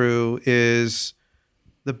been true is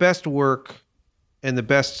the best work and the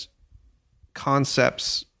best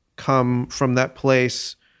concepts come from that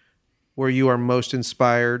place where you are most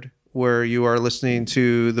inspired, where you are listening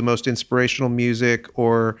to the most inspirational music,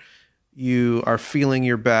 or you are feeling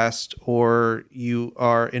your best, or you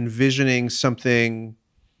are envisioning something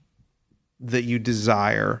that you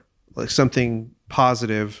desire, like something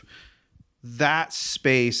positive. That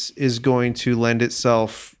space is going to lend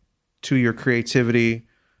itself to your creativity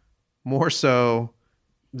more so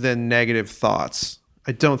than negative thoughts.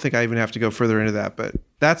 I don't think I even have to go further into that, but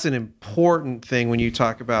that's an important thing when you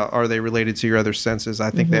talk about, are they related to your other senses? I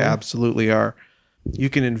think they absolutely are. You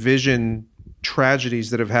can envision tragedies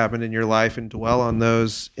that have happened in your life and dwell on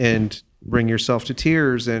those and bring yourself to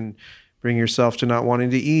tears and bring yourself to not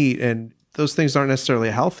wanting to eat. And those things aren't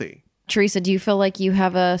necessarily healthy. Theresa, do you feel like you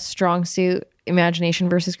have a strong suit, imagination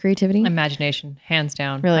versus creativity? Imagination, hands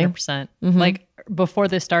down, really? 100%. Like before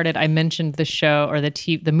this started, I mentioned the show or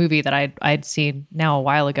the movie that I'd seen now a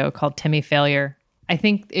while ago called Timmy Failure. I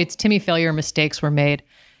think it's Timmy Failure, Mistakes Were Made.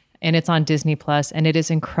 And it's on Disney Plus, and it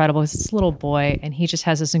is incredible. It's this little boy, and he just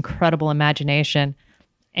has this incredible imagination.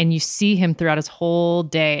 And you see him throughout his whole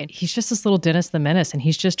day. And he's just this little Dennis the Menace, and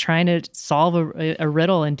he's just trying to solve a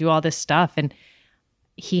riddle and do all this stuff. And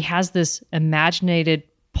he has this imaginated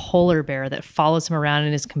polar bear that follows him around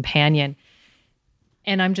and his companion.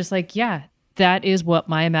 And I'm just like, yeah, that is what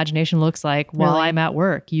my imagination looks like while I'm at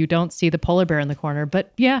work. You don't see the polar bear in the corner,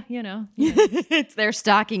 but yeah, you know. It's there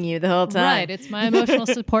stalking you the whole time. Right. It's my emotional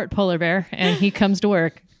support polar bear, and he comes to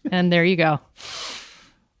work, and there you go.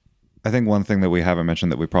 I think one thing that we haven't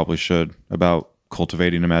mentioned that we probably should about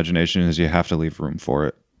cultivating imagination is you have to leave room for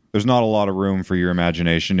it. There's not a lot of room for your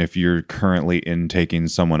imagination if you're currently intaking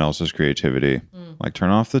someone else's creativity. Like turn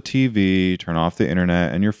off the TV, turn off the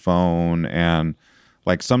internet and your phone, and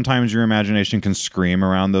like sometimes your imagination can scream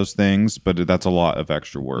around those things, but that's a lot of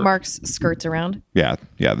extra work. Mark's skirts around. Yeah,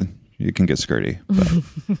 you can get skirty.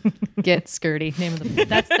 Get skirty. Name of the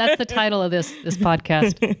that's the title of this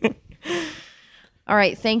podcast. All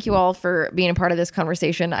right. Thank you all for being a part of this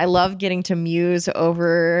conversation. I love getting to muse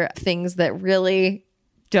over things that really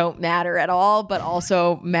don't matter at all, but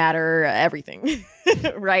also matter everything,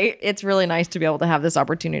 right? It's really nice to be able to have this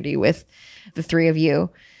opportunity with the three of you.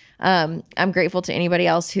 I'm grateful to anybody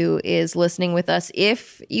else who is listening with us.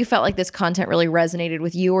 If you felt like this content really resonated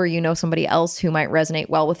with you, or you know somebody else who might resonate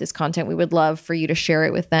well with this content, we would love for you to share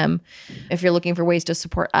it with them. If you're looking for ways to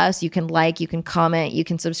support us, you can you can comment, you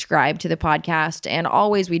can subscribe to the podcast. And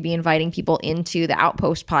always we'd be inviting people into the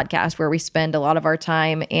Outpost podcast, where we spend a lot of our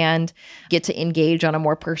time and get to engage on a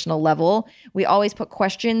more personal level. We always put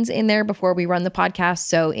questions in there before we run the podcast.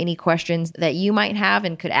 So any questions that you might have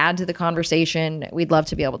and could add to the conversation, we'd love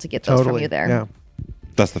to be able to get those from you there. Yeah.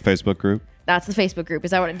 That's the Facebook group? That's the Facebook group.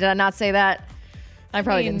 Is that what? Did I not say that? I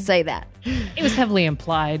probably didn't say that. It was heavily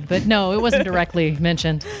implied, but no, it wasn't directly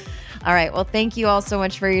mentioned. All right. Well, thank you all so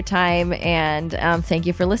much for your time, and thank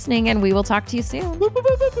you for listening, and we will talk to you soon.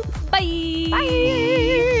 Bye.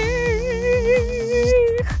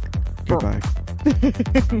 Goodbye.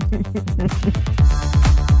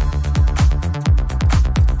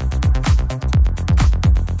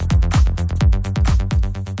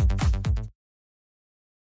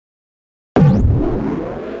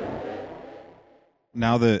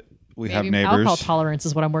 Now that we have Maybe neighbors, alcohol tolerance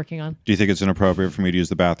is what I'm working on. do you think it's inappropriate for me to use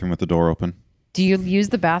the bathroom with the door open? Do you use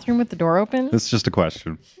the bathroom with the door open? It's just a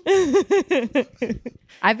question.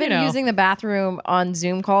 I've been using the bathroom on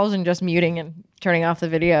Zoom calls and just muting and turning off the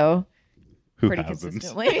video Who pretty hasn't?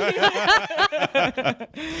 consistently.